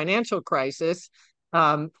global financial crisis.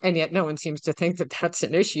 And yet no one seems to think that that's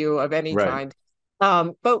an issue of any Right.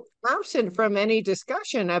 kind. But absent from any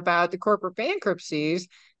discussion about the corporate bankruptcies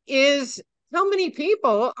is how many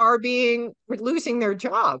people are losing their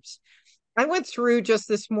jobs. I went through just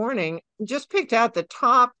this morning, just picked out the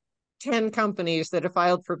top 10 companies that have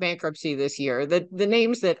filed for bankruptcy this year, the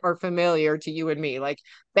names that are familiar to you and me, like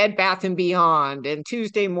Bed Bath and Beyond, and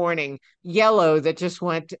Tuesday Morning, Yellow, that just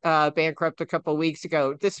went bankrupt a couple of weeks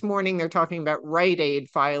ago. This morning, they're talking about Rite Aid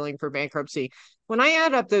filing for bankruptcy. When I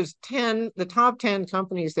add up the top 10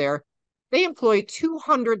 companies there, they employ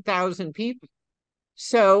 200,000 people.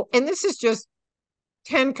 So, and this is just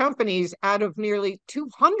 10 companies out of nearly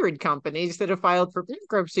 200 companies that have filed for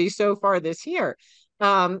bankruptcy so far this year.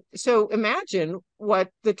 So imagine what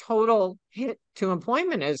the total hit to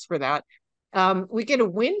employment is for that. We get a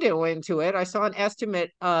window into it. I saw an estimate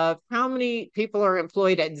of how many people are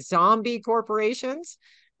employed at zombie corporations.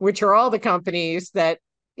 which are all the companies that,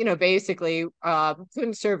 basically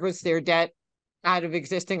couldn't service their debt out of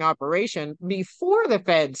existing operation before the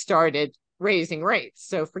Fed started raising rates.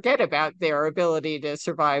 So forget about their ability to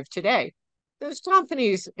survive today. Those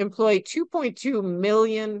companies employ 2.2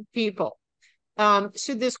 million people.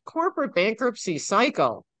 So this corporate bankruptcy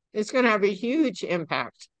cycle is going to have a huge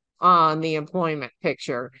impact on the employment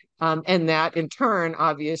picture. And that in turn,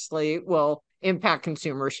 obviously, will impact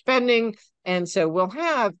consumer spending. And so we'll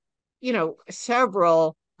have,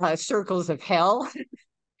 several circles of hell,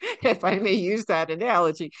 if I may use that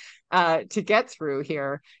analogy, to get through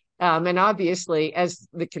here. And obviously, as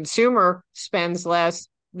the consumer spends less,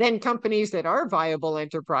 then companies that are viable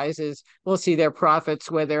enterprises will see their profits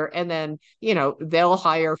wither, and then they'll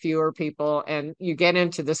hire fewer people, and you get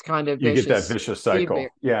into this kind of You get that vicious vicious feedback. cycle.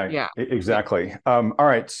 Yeah, Yeah, yeah, exactly. All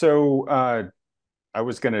right. So I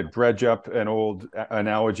was going to dredge up an old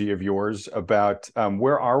analogy of yours about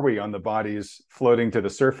where are we on the bodies floating to the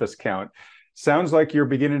surface count. Sounds like you're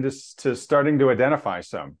beginning to starting to identify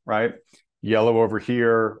some, right? Yellow over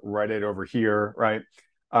here, red over here, right?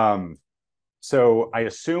 So I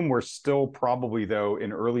assume we're still probably, though,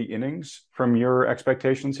 in early innings from your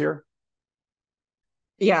expectations here.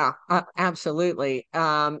 yeah, absolutely.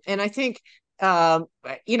 And I think, as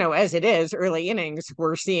it is early innings,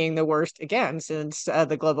 we're seeing the worst again since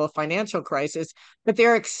the global financial crisis, but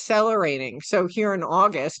they're accelerating. So here in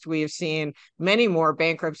August, we've seen many more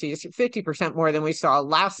bankruptcies, 50% more than we saw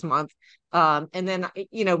last month. And then,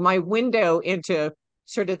 my window into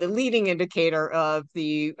sort of the leading indicator of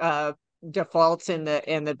the defaults in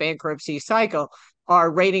the bankruptcy cycle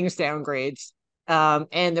are ratings downgrades.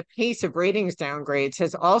 And the pace of ratings downgrades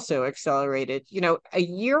has also accelerated. A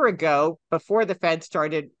year ago, before the Fed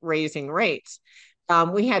started raising rates,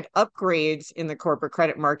 we had upgrades in the corporate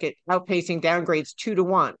credit market outpacing downgrades 2 to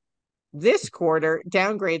 1. This quarter,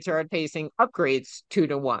 downgrades are outpacing upgrades 2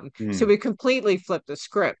 to 1. So Mm. we completely flipped the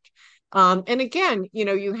script. And again,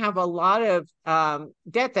 you have a lot of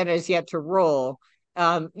debt that has yet to roll.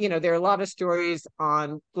 There are a lot of stories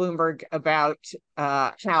on Bloomberg about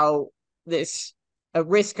how this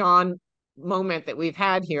risk on moment that we've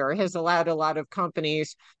had here has allowed a lot of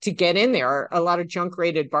companies to get in there. A lot of junk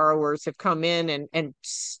rated borrowers have come in and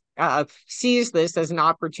seized this as an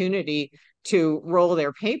opportunity to roll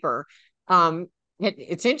their paper.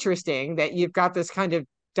 It's interesting that you've got this kind of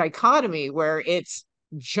dichotomy where it's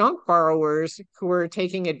junk borrowers who are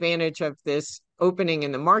taking advantage of this opening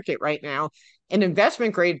in the market right now, and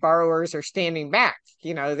investment grade borrowers are standing back.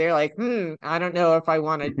 They're like, I don't know if I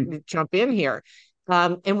want to jump in here.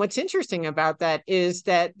 And what's interesting about that is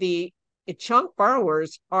that the junk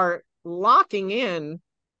borrowers are locking in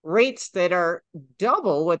rates that are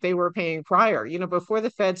double what they were paying prior. Before the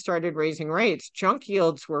Fed started raising rates, junk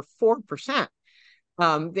yields were 4%.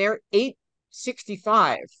 They're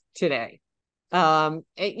 8.65 today.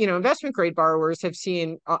 Investment grade borrowers have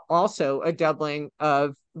seen also a doubling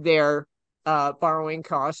of their borrowing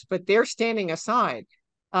costs, but they're standing aside.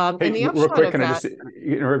 And Hey, the real upshot quick, of can I that, just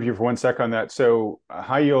interrupt you for 1 sec on that? So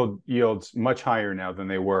high yields much higher now than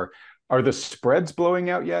they were. Are the spreads blowing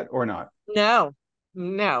out yet or not? no,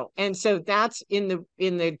 no. And so that's in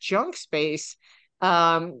the junk space.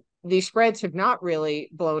 The spreads have not really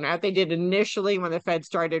blown out. They did initially when the Fed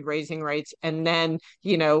started raising rates, and then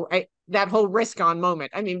that whole risk on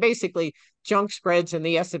moment. I mean, basically, junk spreads and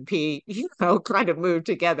the S&P, kind of moved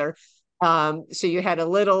together. So you had a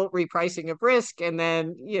little repricing of risk, and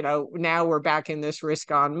then now we're back in this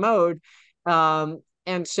risk on mode.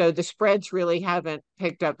 And so the spreads really haven't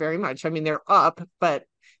picked up very much. I mean, they're up, but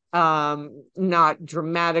not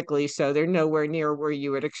dramatically so. They're nowhere near where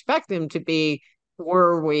you would expect them to be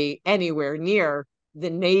were we anywhere near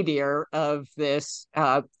the nadir of this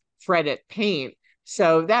credit pain.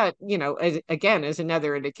 So that, again, is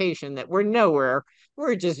another indication that we're nowhere.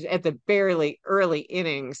 We're just at the barely early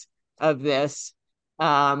innings of this.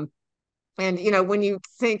 And when you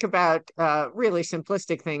think about really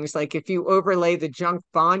simplistic things, like if you overlay the junk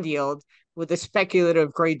bond yield with a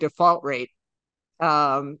speculative grade default rate,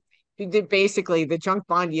 basically the junk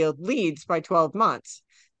bond yield leads by 12 months.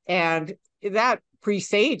 And that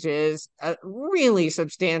presages a really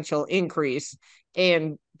substantial increase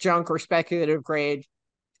in junk or speculative grade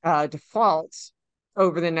defaults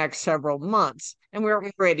over the next several months. And we're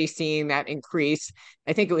already seeing that increase.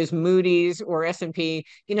 I think it was Moody's or S&P,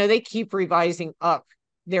 they keep revising up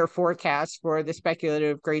their forecast for the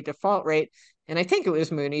speculative grade default rate. And I think it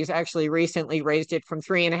was Moody's actually recently raised it from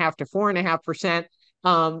 3.5 to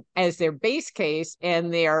 4.5% as their base case.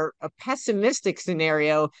 And their a pessimistic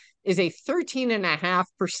scenario is a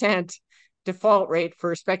 13.5% default rate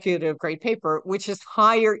for speculative grade paper, which is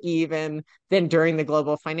higher even than during the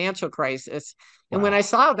global financial crisis. And when I Wow.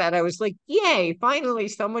 saw that, I was like, yay, finally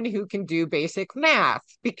someone who can do basic math,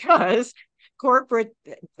 because corporate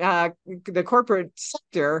the corporate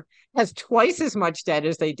sector has twice as much debt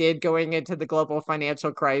as they did going into the global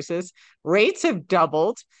financial crisis. Rates have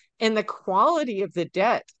doubled, and the quality of the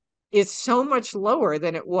debt is so much lower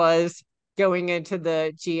than it was going into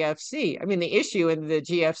the GFC. I mean, the issue in the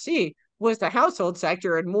GFC was the household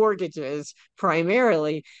sector and mortgages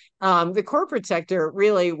primarily. The corporate sector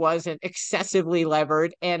really wasn't excessively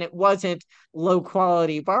levered, and it wasn't low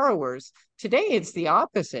quality borrowers. Today, it's the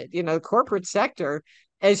opposite. The corporate sector,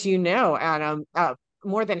 as you know, Adam,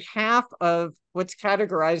 more than half of what's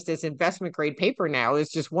categorized as investment grade paper now is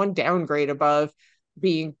just one downgrade above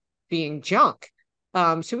being junk.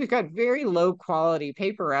 So we've got very low quality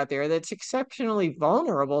paper out there that's exceptionally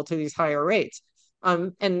vulnerable to these higher rates.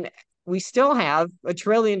 And we still have $1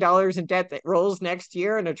 trillion in debt that rolls next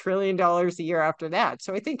year and $1 trillion the year after that.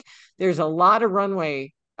 So I think there's a lot of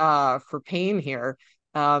runway for pain here.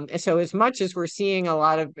 And so as much as we're seeing a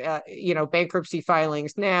lot of bankruptcy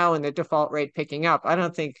filings now and the default rate picking up, I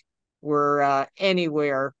don't think we're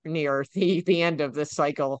anywhere near the end of this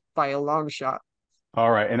cycle by a long shot. All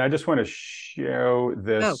right. And I just want to show Oh,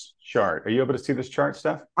 this chart. Are you able to see this chart,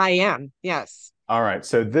 Steph? I am. Yes. All right.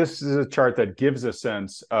 So this is a chart that gives a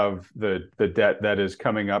sense of the debt that is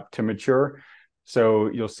coming up to mature. So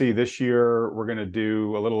you'll see this year we're going to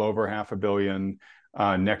do a little over $500 million.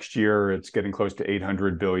 Next year it's getting close to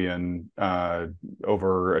 800 billion,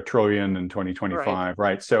 over $1 trillion in Right. 2025,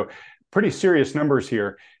 right? So pretty serious numbers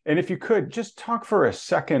here. And if you could just talk for a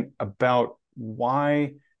second about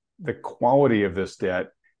why the quality of this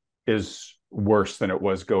debt is worse than it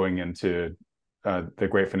was going into the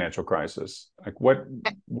great financial crisis. Like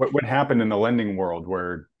what happened in the lending world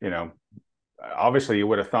where, obviously you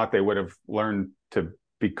would have thought they would have learned to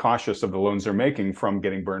be cautious of the loans they're making from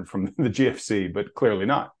getting burned from the GFC, but clearly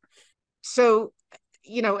not. So,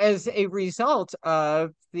 as a result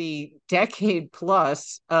of the decade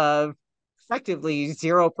plus of effectively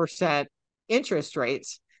 0% interest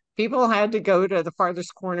rates, people had to go to the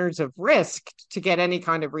farthest corners of risk to get any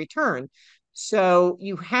kind of return. So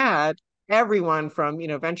you had everyone from,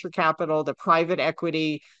 venture capital to private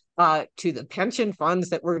equity, to the pension funds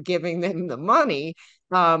that were giving them the money,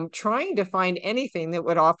 trying to find anything that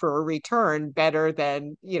would offer a return better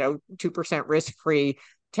than, 2% risk-free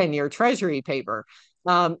 10-year treasury paper.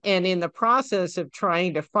 And in the process of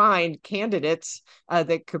trying to find candidates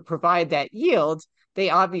that could provide that yield, they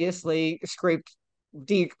obviously scraped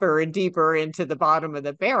deeper and deeper into the bottom of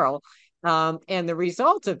the barrel. And the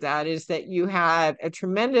result of that is that you had a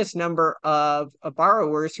tremendous number of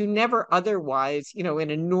borrowers who never otherwise, in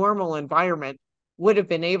a normal environment, would have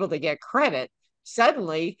been able to get credit.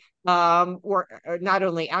 Suddenly, or not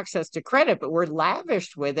only access to credit, but were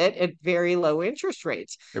lavished with it at very low interest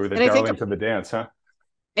rates. They were the And I think darlings of the dance, huh?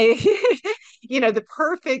 the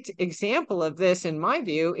perfect example of this, in my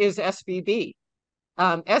view, is SVB.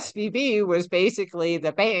 SVB was basically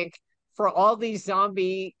the bank for all these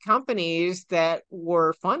zombie companies that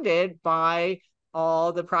were funded by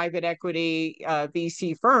all the private equity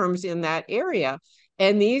VC firms in that area.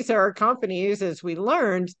 And these are companies, as we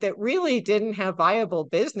learned, that really didn't have viable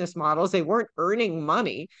business models. They weren't earning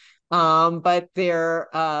money, but their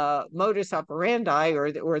modus operandi,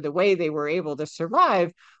 or the way they were able to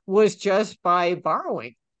survive, was just by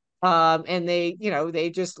borrowing. And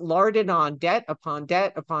they just larded on debt upon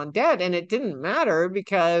debt upon debt, and it didn't matter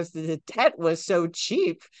because the debt was so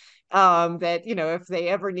cheap, that if they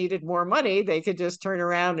ever needed more money, they could just turn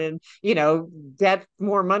around and get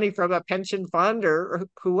more money from a pension fund or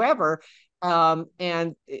whoever.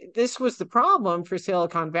 And this was the problem for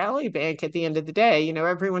Silicon Valley Bank at the end of the day.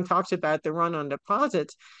 Everyone talks about the run on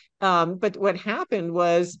deposits, but what happened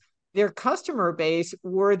was their customer base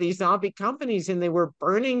were these zombie companies, and they were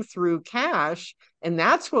burning through cash, and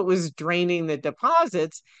that's what was draining the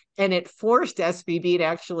deposits. And it forced SVB to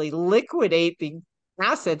actually liquidate the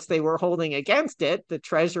assets they were holding against it, the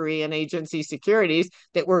treasury and agency securities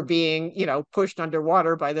that were being pushed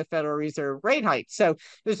underwater by the Federal Reserve rate hike. So it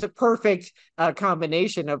was a perfect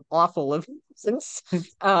combination of awful events.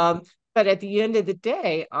 But at the end of the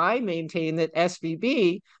day, I maintain that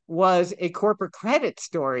SVB was a corporate credit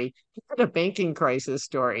story, not a banking crisis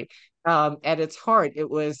story. At its heart, it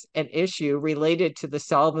was an issue related to the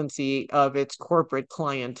solvency of its corporate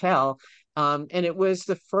clientele. And it was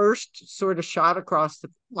the first sort of shot across the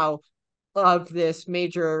bow of this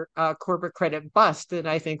major corporate credit bust that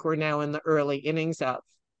I think we're now in the early innings of.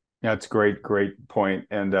 Yeah, it's great point.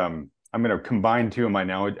 And I'm going to combine two of my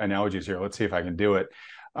analogies here. Let's see if I can do it.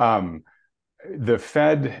 Um, the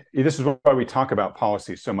Fed, this is why we talk about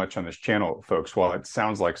policy so much on this channel, folks. While it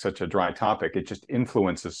sounds like such a dry topic, it just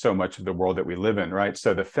influences so much of the world that we live in, right?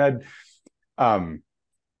 So the Fed um,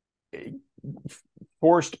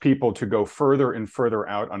 forced people to go further and further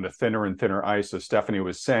out onto thinner and thinner ice, as Stephanie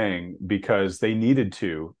was saying, because they needed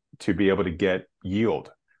to be able to get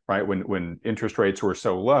yield, right? When interest rates were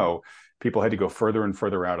so low, people had to go further and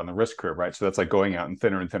further out on the risk curve, right? So that's like going out in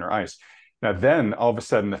thinner and thinner ice. Now, then all of a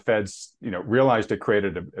sudden, the Feds, realized it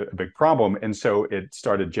created a big problem, and so it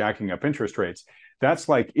started jacking up interest rates. That's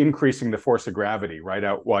like increasing the force of gravity right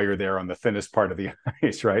out while you're there on the thinnest part of the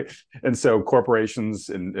ice, right? And so corporations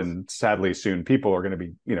and sadly soon people are going to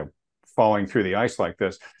be, falling through the ice like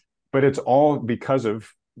this. But it's all because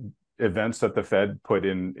of events that the Fed put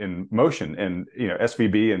in motion, and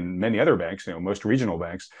SVB and many other banks, most regional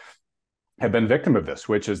banks, have been victim of this,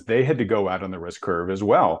 which is they had to go out on the risk curve as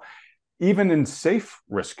well, even in safe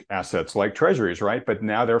risk assets like treasuries, right? But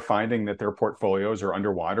now they're finding that their portfolios are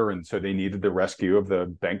underwater. And so they needed the rescue of the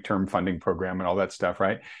bank term funding program and all that stuff,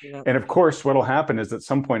 right? Yeah. And of course, what will happen is at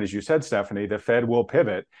some point, as you said, Stephanie, the Fed will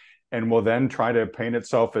pivot and will then try to paint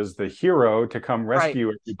itself as the hero to come Right.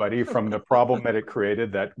 rescue everybody from the problem that it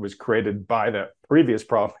created, that was created by the previous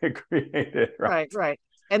problem it created, right? Right, right.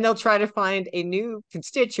 And they'll try to find a new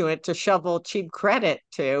constituent to shovel cheap credit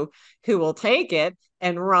to, who will take it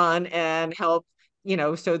and run and help,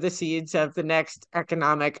 sow the seeds of the next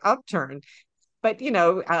economic upturn. But,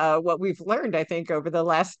 what we've learned, I think, over the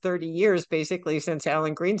last 30 years, basically since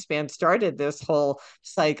Alan Greenspan started this whole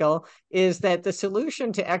cycle, is that the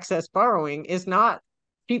solution to excess borrowing is not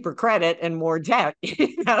cheaper credit and more debt.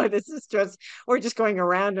 This is just, we're just going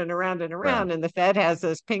around and around and Yeah. around. And the Fed has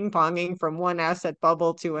this ping ponging from one asset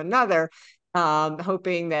bubble to another,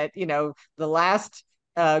 hoping that, the last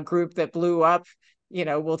group that blew up,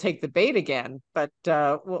 will take the bait again. But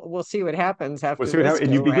we'll see what happens We'll after see what this happens.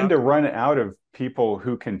 And you go begin round. to run out of people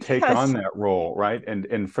who can take on Yes. that role, right?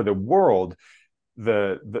 And for the world,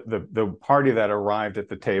 the party that arrived at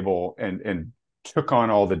the table and took on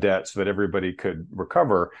all the debt so that everybody could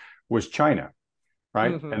recover was China,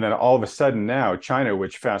 right? Hmm. And then all of a sudden now China,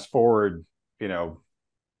 which fast forward,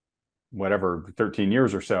 whatever, 13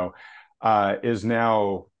 years or so, is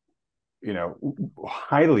now,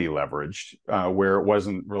 highly leveraged, where it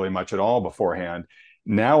wasn't really much at all beforehand.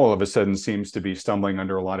 Now all of a sudden seems to be stumbling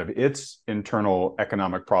under a lot of its internal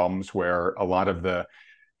economic problems, where a lot of the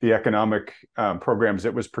economic programs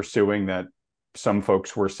it was pursuing that some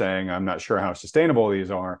folks were saying, I'm not sure how sustainable these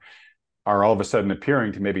are all of a sudden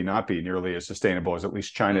appearing to maybe not be nearly as sustainable as at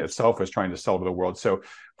least China itself is trying to sell to the world. So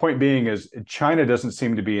point being is China doesn't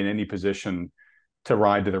seem to be in any position to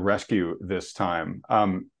ride to the rescue this time.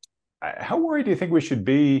 How worried do you think we should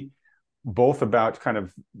be, both about kind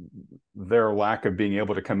of their lack of being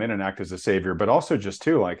able to come in and act as a savior, but also just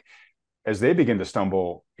too, like, as they begin to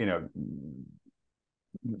stumble,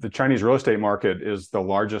 the Chinese real estate market is the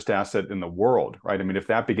largest asset in the world, right? I mean, if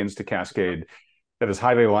that begins to cascade, that is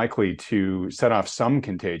highly likely to set off some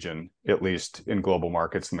contagion, at least in global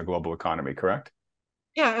markets and the global economy, correct?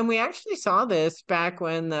 Yeah, and we actually saw this back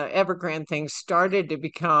when the Evergrande thing started to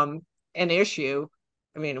become an issue.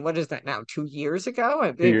 I mean, what is that now? 2 years ago?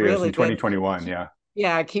 Few They've years really in been, 2021, yeah.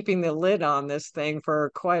 yeah, keeping the lid on this thing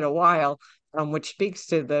for quite a while, which speaks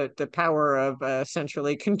to the power of a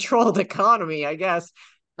centrally controlled economy, I guess.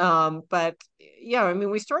 But yeah, I mean,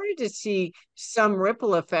 we started to see some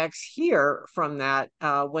ripple effects here from that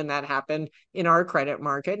when that happened in our credit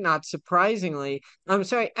market, not surprisingly.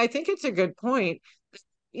 So I think it's a good point.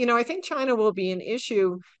 I think China will be an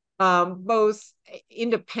issue, both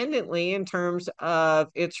independently in terms of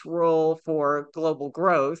its role for global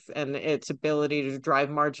growth and its ability to drive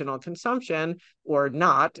marginal consumption or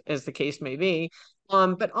not, as the case may be.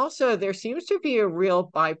 But also, there seems to be a real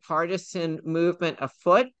bipartisan movement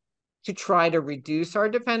afoot to try to reduce our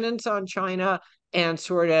dependence on China and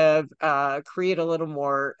sort of create a little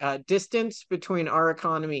more distance between our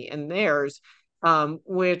economy and theirs,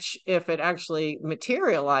 which, if it actually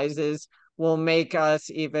materializes, will make us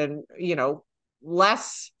even,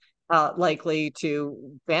 less likely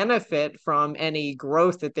to benefit from any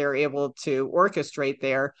growth that they're able to orchestrate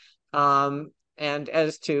there. And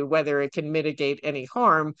as to whether it can mitigate any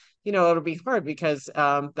harm, it'll be hard because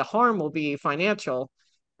the harm will be financial,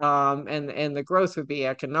 and the growth would be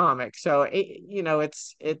economic. So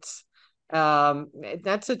it's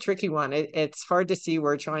that's a tricky one. It's hard to see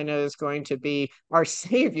where China is going to be our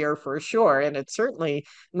savior for sure, and it's certainly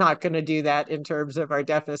not going to do that in terms of our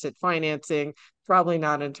deficit financing. Probably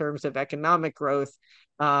not in terms of economic growth.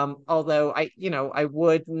 Although I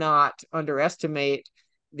would not underestimate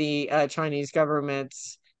the Chinese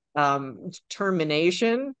government's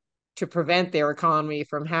determination to prevent their economy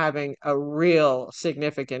from having a real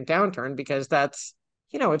significant downturn, because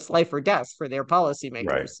it's life or death for their Right.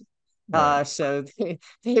 policymakers. Right. So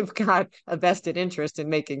they've got a vested interest in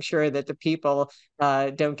making sure that the people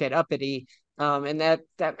don't get uppity. And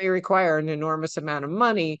that may require an enormous amount of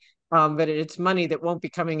money, but it's money that won't be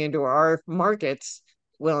coming into our markets,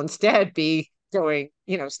 will instead be going,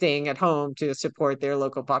 staying at home to support their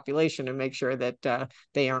local population and make sure that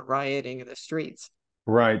they aren't rioting in the streets.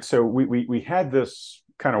 Right. So we had this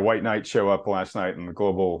kind of white knight show up last night in the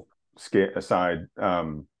global side,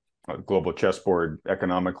 global chessboard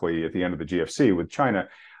economically at the end of the GFC with China.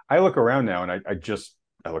 I look around now and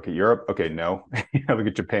I look at Europe. Okay, no. I look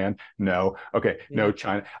at Japan. No. Okay, no Yeah.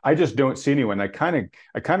 China. I just don't see anyone. I kind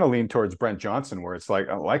of lean towards Brent Johnson, where it's like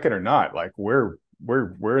it or not, like we're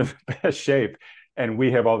in the best shape, and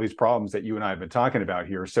we have all these problems that you and I have been talking about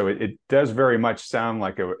here. So it does very much sound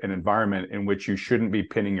like an environment in which you shouldn't be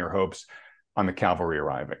pinning your hopes on the cavalry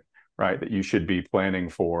arriving, right? That you should be planning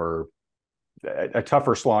for a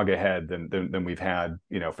tougher slog ahead than we've had,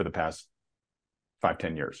 for the past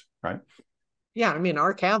 5-10 years, right? Yeah, I mean,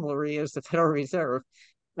 our cavalry is the Federal Reserve.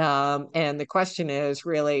 And the question is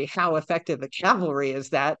really how effective the cavalry is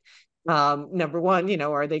that. Number one,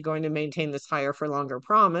 are they going to maintain this higher for longer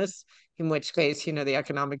promise? In which case, the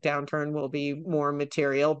economic downturn will be more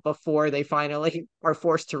material before they finally are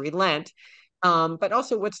forced to relent. But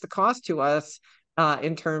also, what's the cost to us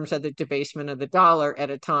in terms of the debasement of the dollar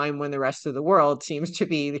at a time when the rest of the world seems to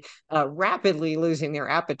be rapidly losing their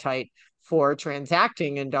appetite for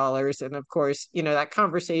transacting in dollars? And of course, that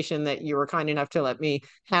conversation that you were kind enough to let me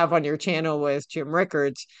have on your channel with Jim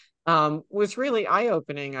Rickards was really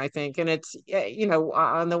eye-opening, I think. And it's,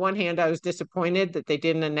 on the one hand, I was disappointed that they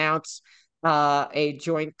didn't announce a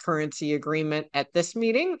joint currency agreement at this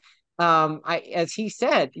meeting. As he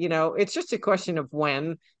said, it's just a question of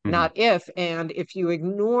when, Mm-hmm. not if. And if you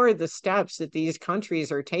ignore the steps that these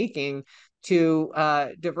countries are taking to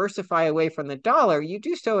diversify away from the dollar, you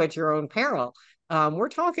do so at your own peril. We're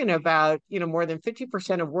talking about, more than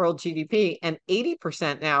 50% of world GDP and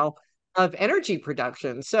 80% now of energy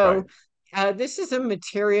production. Right. So this is a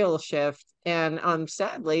material shift. And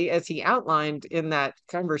sadly, as he outlined in that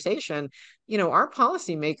conversation, our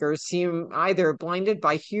policymakers seem either blinded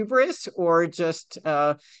by hubris or just,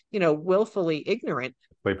 willfully ignorant.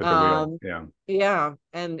 Sleep at the wheel. Um, Yeah. yeah,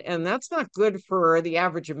 and that's not good for the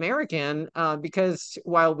average American, because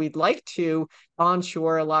while we'd like to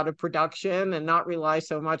onshore a lot of production and not rely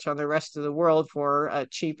so much on the rest of the world for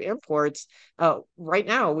cheap imports, right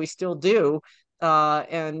now we still do.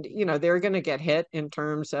 And they're going to get hit in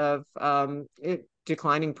terms of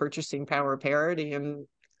declining purchasing power parity and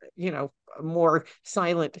more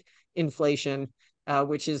silent inflation,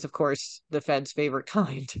 which is of course the Fed's favorite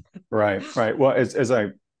kind. Right. Right. Well, as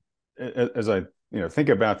I think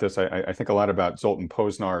about this, I think a lot about Zoltan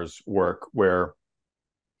Posnar's work, where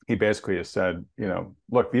he basically has said,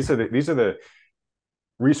 look, these are the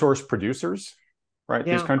resource producers, right?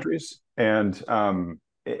 These Yeah. countries, and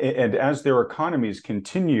as their economies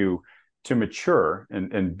continue to mature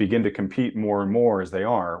and begin to compete more and more as they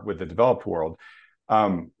are with the developed world,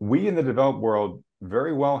 we in the developed world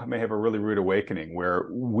very well may have a really rude awakening, where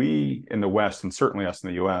we in the West, and certainly us in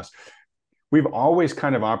the U.S., we've always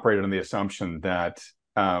kind of operated on the assumption that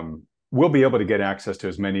we'll be able to get access to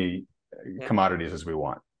as many Yeah. commodities as we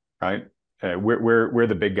want, right? We're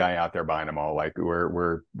the big guy out there buying them all. Like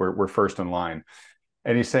we're first in line.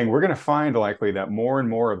 And he's saying we're going to find likely that more and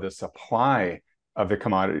more of the supply of the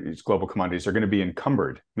commodities, global commodities, are going to be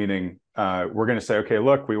encumbered. Meaning, we're going to say, okay,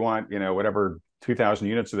 look, we want whatever 2,000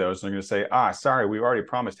 units of those. And they're going to say, sorry, we already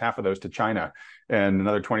promised half of those to China and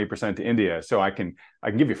another 20% to India. So I can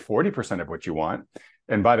give you 40% of what you want.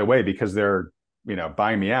 And by the way, because they're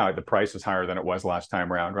buying me out, the price is higher than it was last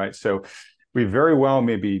time around, right? So we very well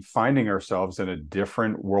may be finding ourselves in a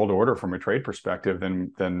different world order from a trade perspective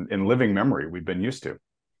than in living memory we've been used to.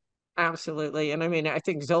 Absolutely. And I mean, I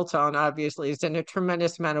think Zoltan obviously has done a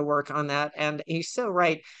tremendous amount of work on that. And he's so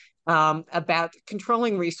right about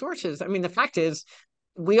controlling resources. I mean, the fact is,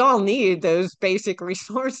 we all need those basic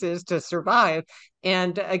resources to survive.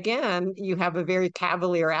 And again, you have a very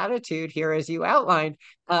cavalier attitude here, as you outlined,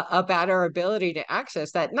 about our ability to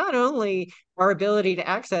access that. Not only our ability to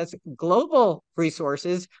access global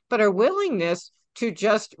resources, but our willingness to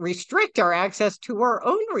just restrict our access to our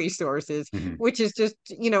own resources, Mhm. which is just,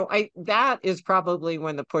 that is probably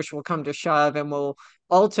when the push will come to shove and we'll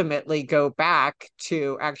ultimately go back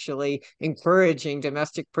to actually encouraging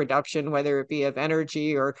domestic production, whether it be of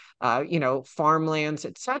energy or, farmlands,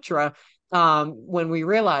 etc. When we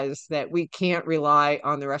realize that we can't rely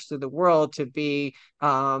on the rest of the world to be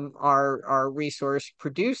our resource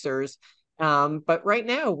producers. But right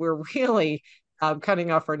now, we're really cutting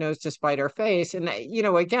off our nose to spite our face. And,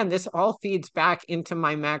 again, this all feeds back into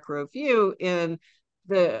my macro view in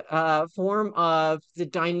the form of the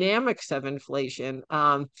dynamics of inflation.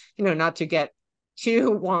 Not to get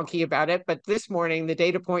too wonky about it, but this morning, the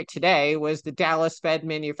data point today was the Dallas Fed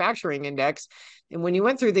Manufacturing Index. And when you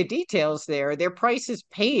went through the details there, their prices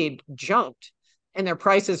paid jumped and their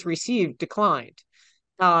prices received declined.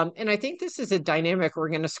 And I think this is a dynamic we're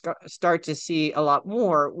going to start to see a lot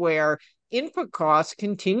more where input costs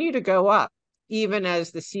continue to go up, even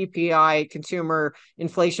as the CPI consumer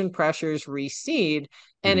inflation pressures recede.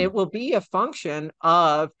 And Mhm. it will be a function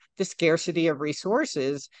of the scarcity of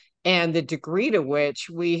resources and the degree to which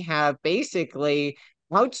we have basically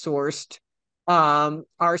outsourced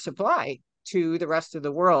our supply to the rest of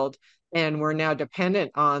the world. And we're now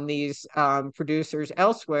dependent on these producers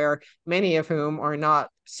elsewhere, many of whom are not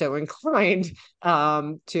so inclined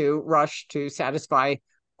to rush to satisfy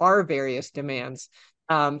our various demands.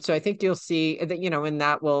 So I think you'll see that, and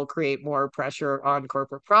that will create more pressure on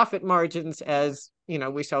corporate profit margins, as,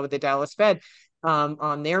 we saw with the Dallas Fed,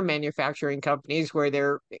 on their manufacturing companies, where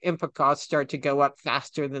their input costs start to go up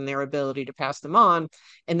faster than their ability to pass them on.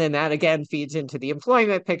 And then that again feeds into the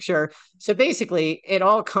employment picture. So basically, it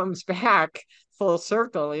all comes back full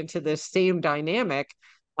circle into this same dynamic,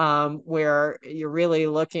 where you're really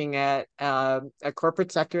looking at a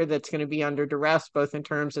corporate sector that's going to be under duress, both in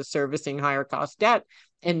terms of servicing higher cost debt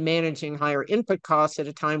and managing higher input costs at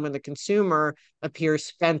a time when the consumer appears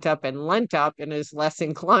spent up and lent up and is less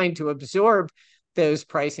inclined to absorb those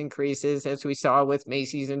price increases, as we saw with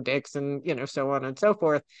Macy's and Dick's and, so on and so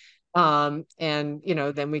forth. And,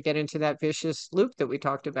 then we get into that vicious loop that we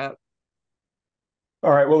talked about.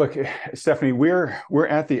 All right. Well, look, Stephanie, we're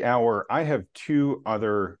at the hour. I have two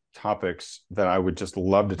other topics that I would just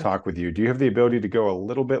love to talk with you. Do you have the ability to go a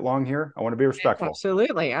little bit long here? I want to be respectful.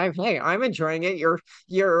 Absolutely. I'm enjoying it.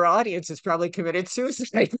 Your audience has probably committed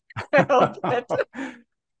suicide. But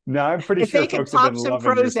No, I'm pretty if sure they could folks have been pop some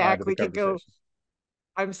loving your Prozac, side of the we could go. conversation.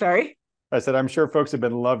 I'm sorry. I said, I'm sure folks have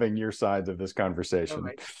been loving your sides of this Oh conversation.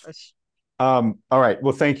 my gosh. All right.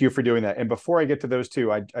 Well, thank you for doing that. And before I get to those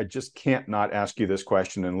two, I just can't not ask you this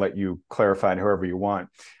question and let you clarify it however you want.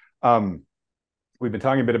 Um, we've been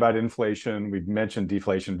talking a bit about inflation. We've mentioned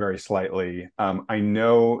deflation very slightly. I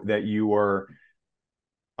know that you are,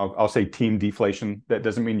 I'll say team deflation. That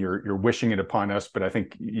doesn't mean you're wishing it upon us, but I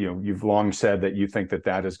think you've long said that you think that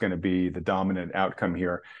that is going to be the dominant outcome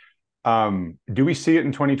here. Do we see it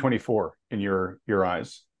in 2024 in your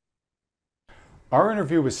eyes? Our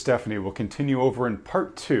interview with Stephanie will continue over in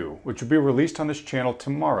part 2, which will be released on this channel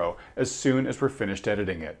tomorrow as soon as we're finished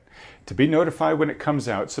editing it. To be notified when it comes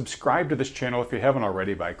out, subscribe to this channel if you haven't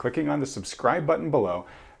already by clicking on the subscribe button below,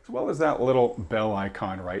 as well as that little bell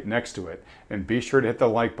icon right next to it. And be sure to hit the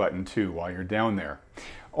like button too while you're down there.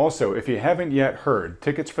 Also, if you haven't yet heard,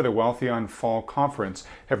 tickets for the Wealthion Fall Conference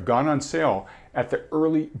have gone on sale at the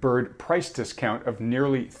early bird price discount of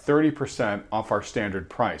nearly 30% off our standard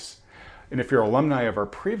price. And if you're alumni of our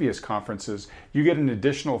previous conferences, you get an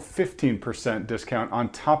additional 15% discount on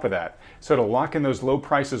top of that. So to lock in those low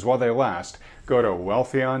prices while they last, go to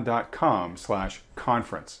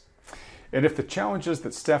wealthion.com/conference. And if the challenges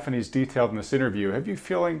that Stephanie's detailed in this interview have you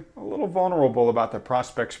feeling a little vulnerable about the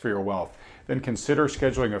prospects for your wealth, then consider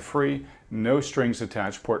scheduling a free, no strings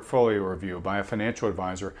attached portfolio review by a financial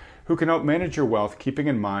advisor who can help manage your wealth, keeping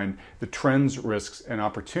in mind the trends, risks, and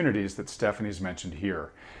opportunities that Stephanie's mentioned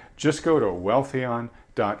here. Just go to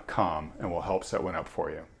wealthion.com and we'll help set one up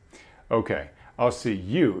for you. Okay, I'll see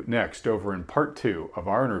you next over in part 2 of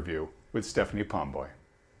our interview with Stephanie Pomboy.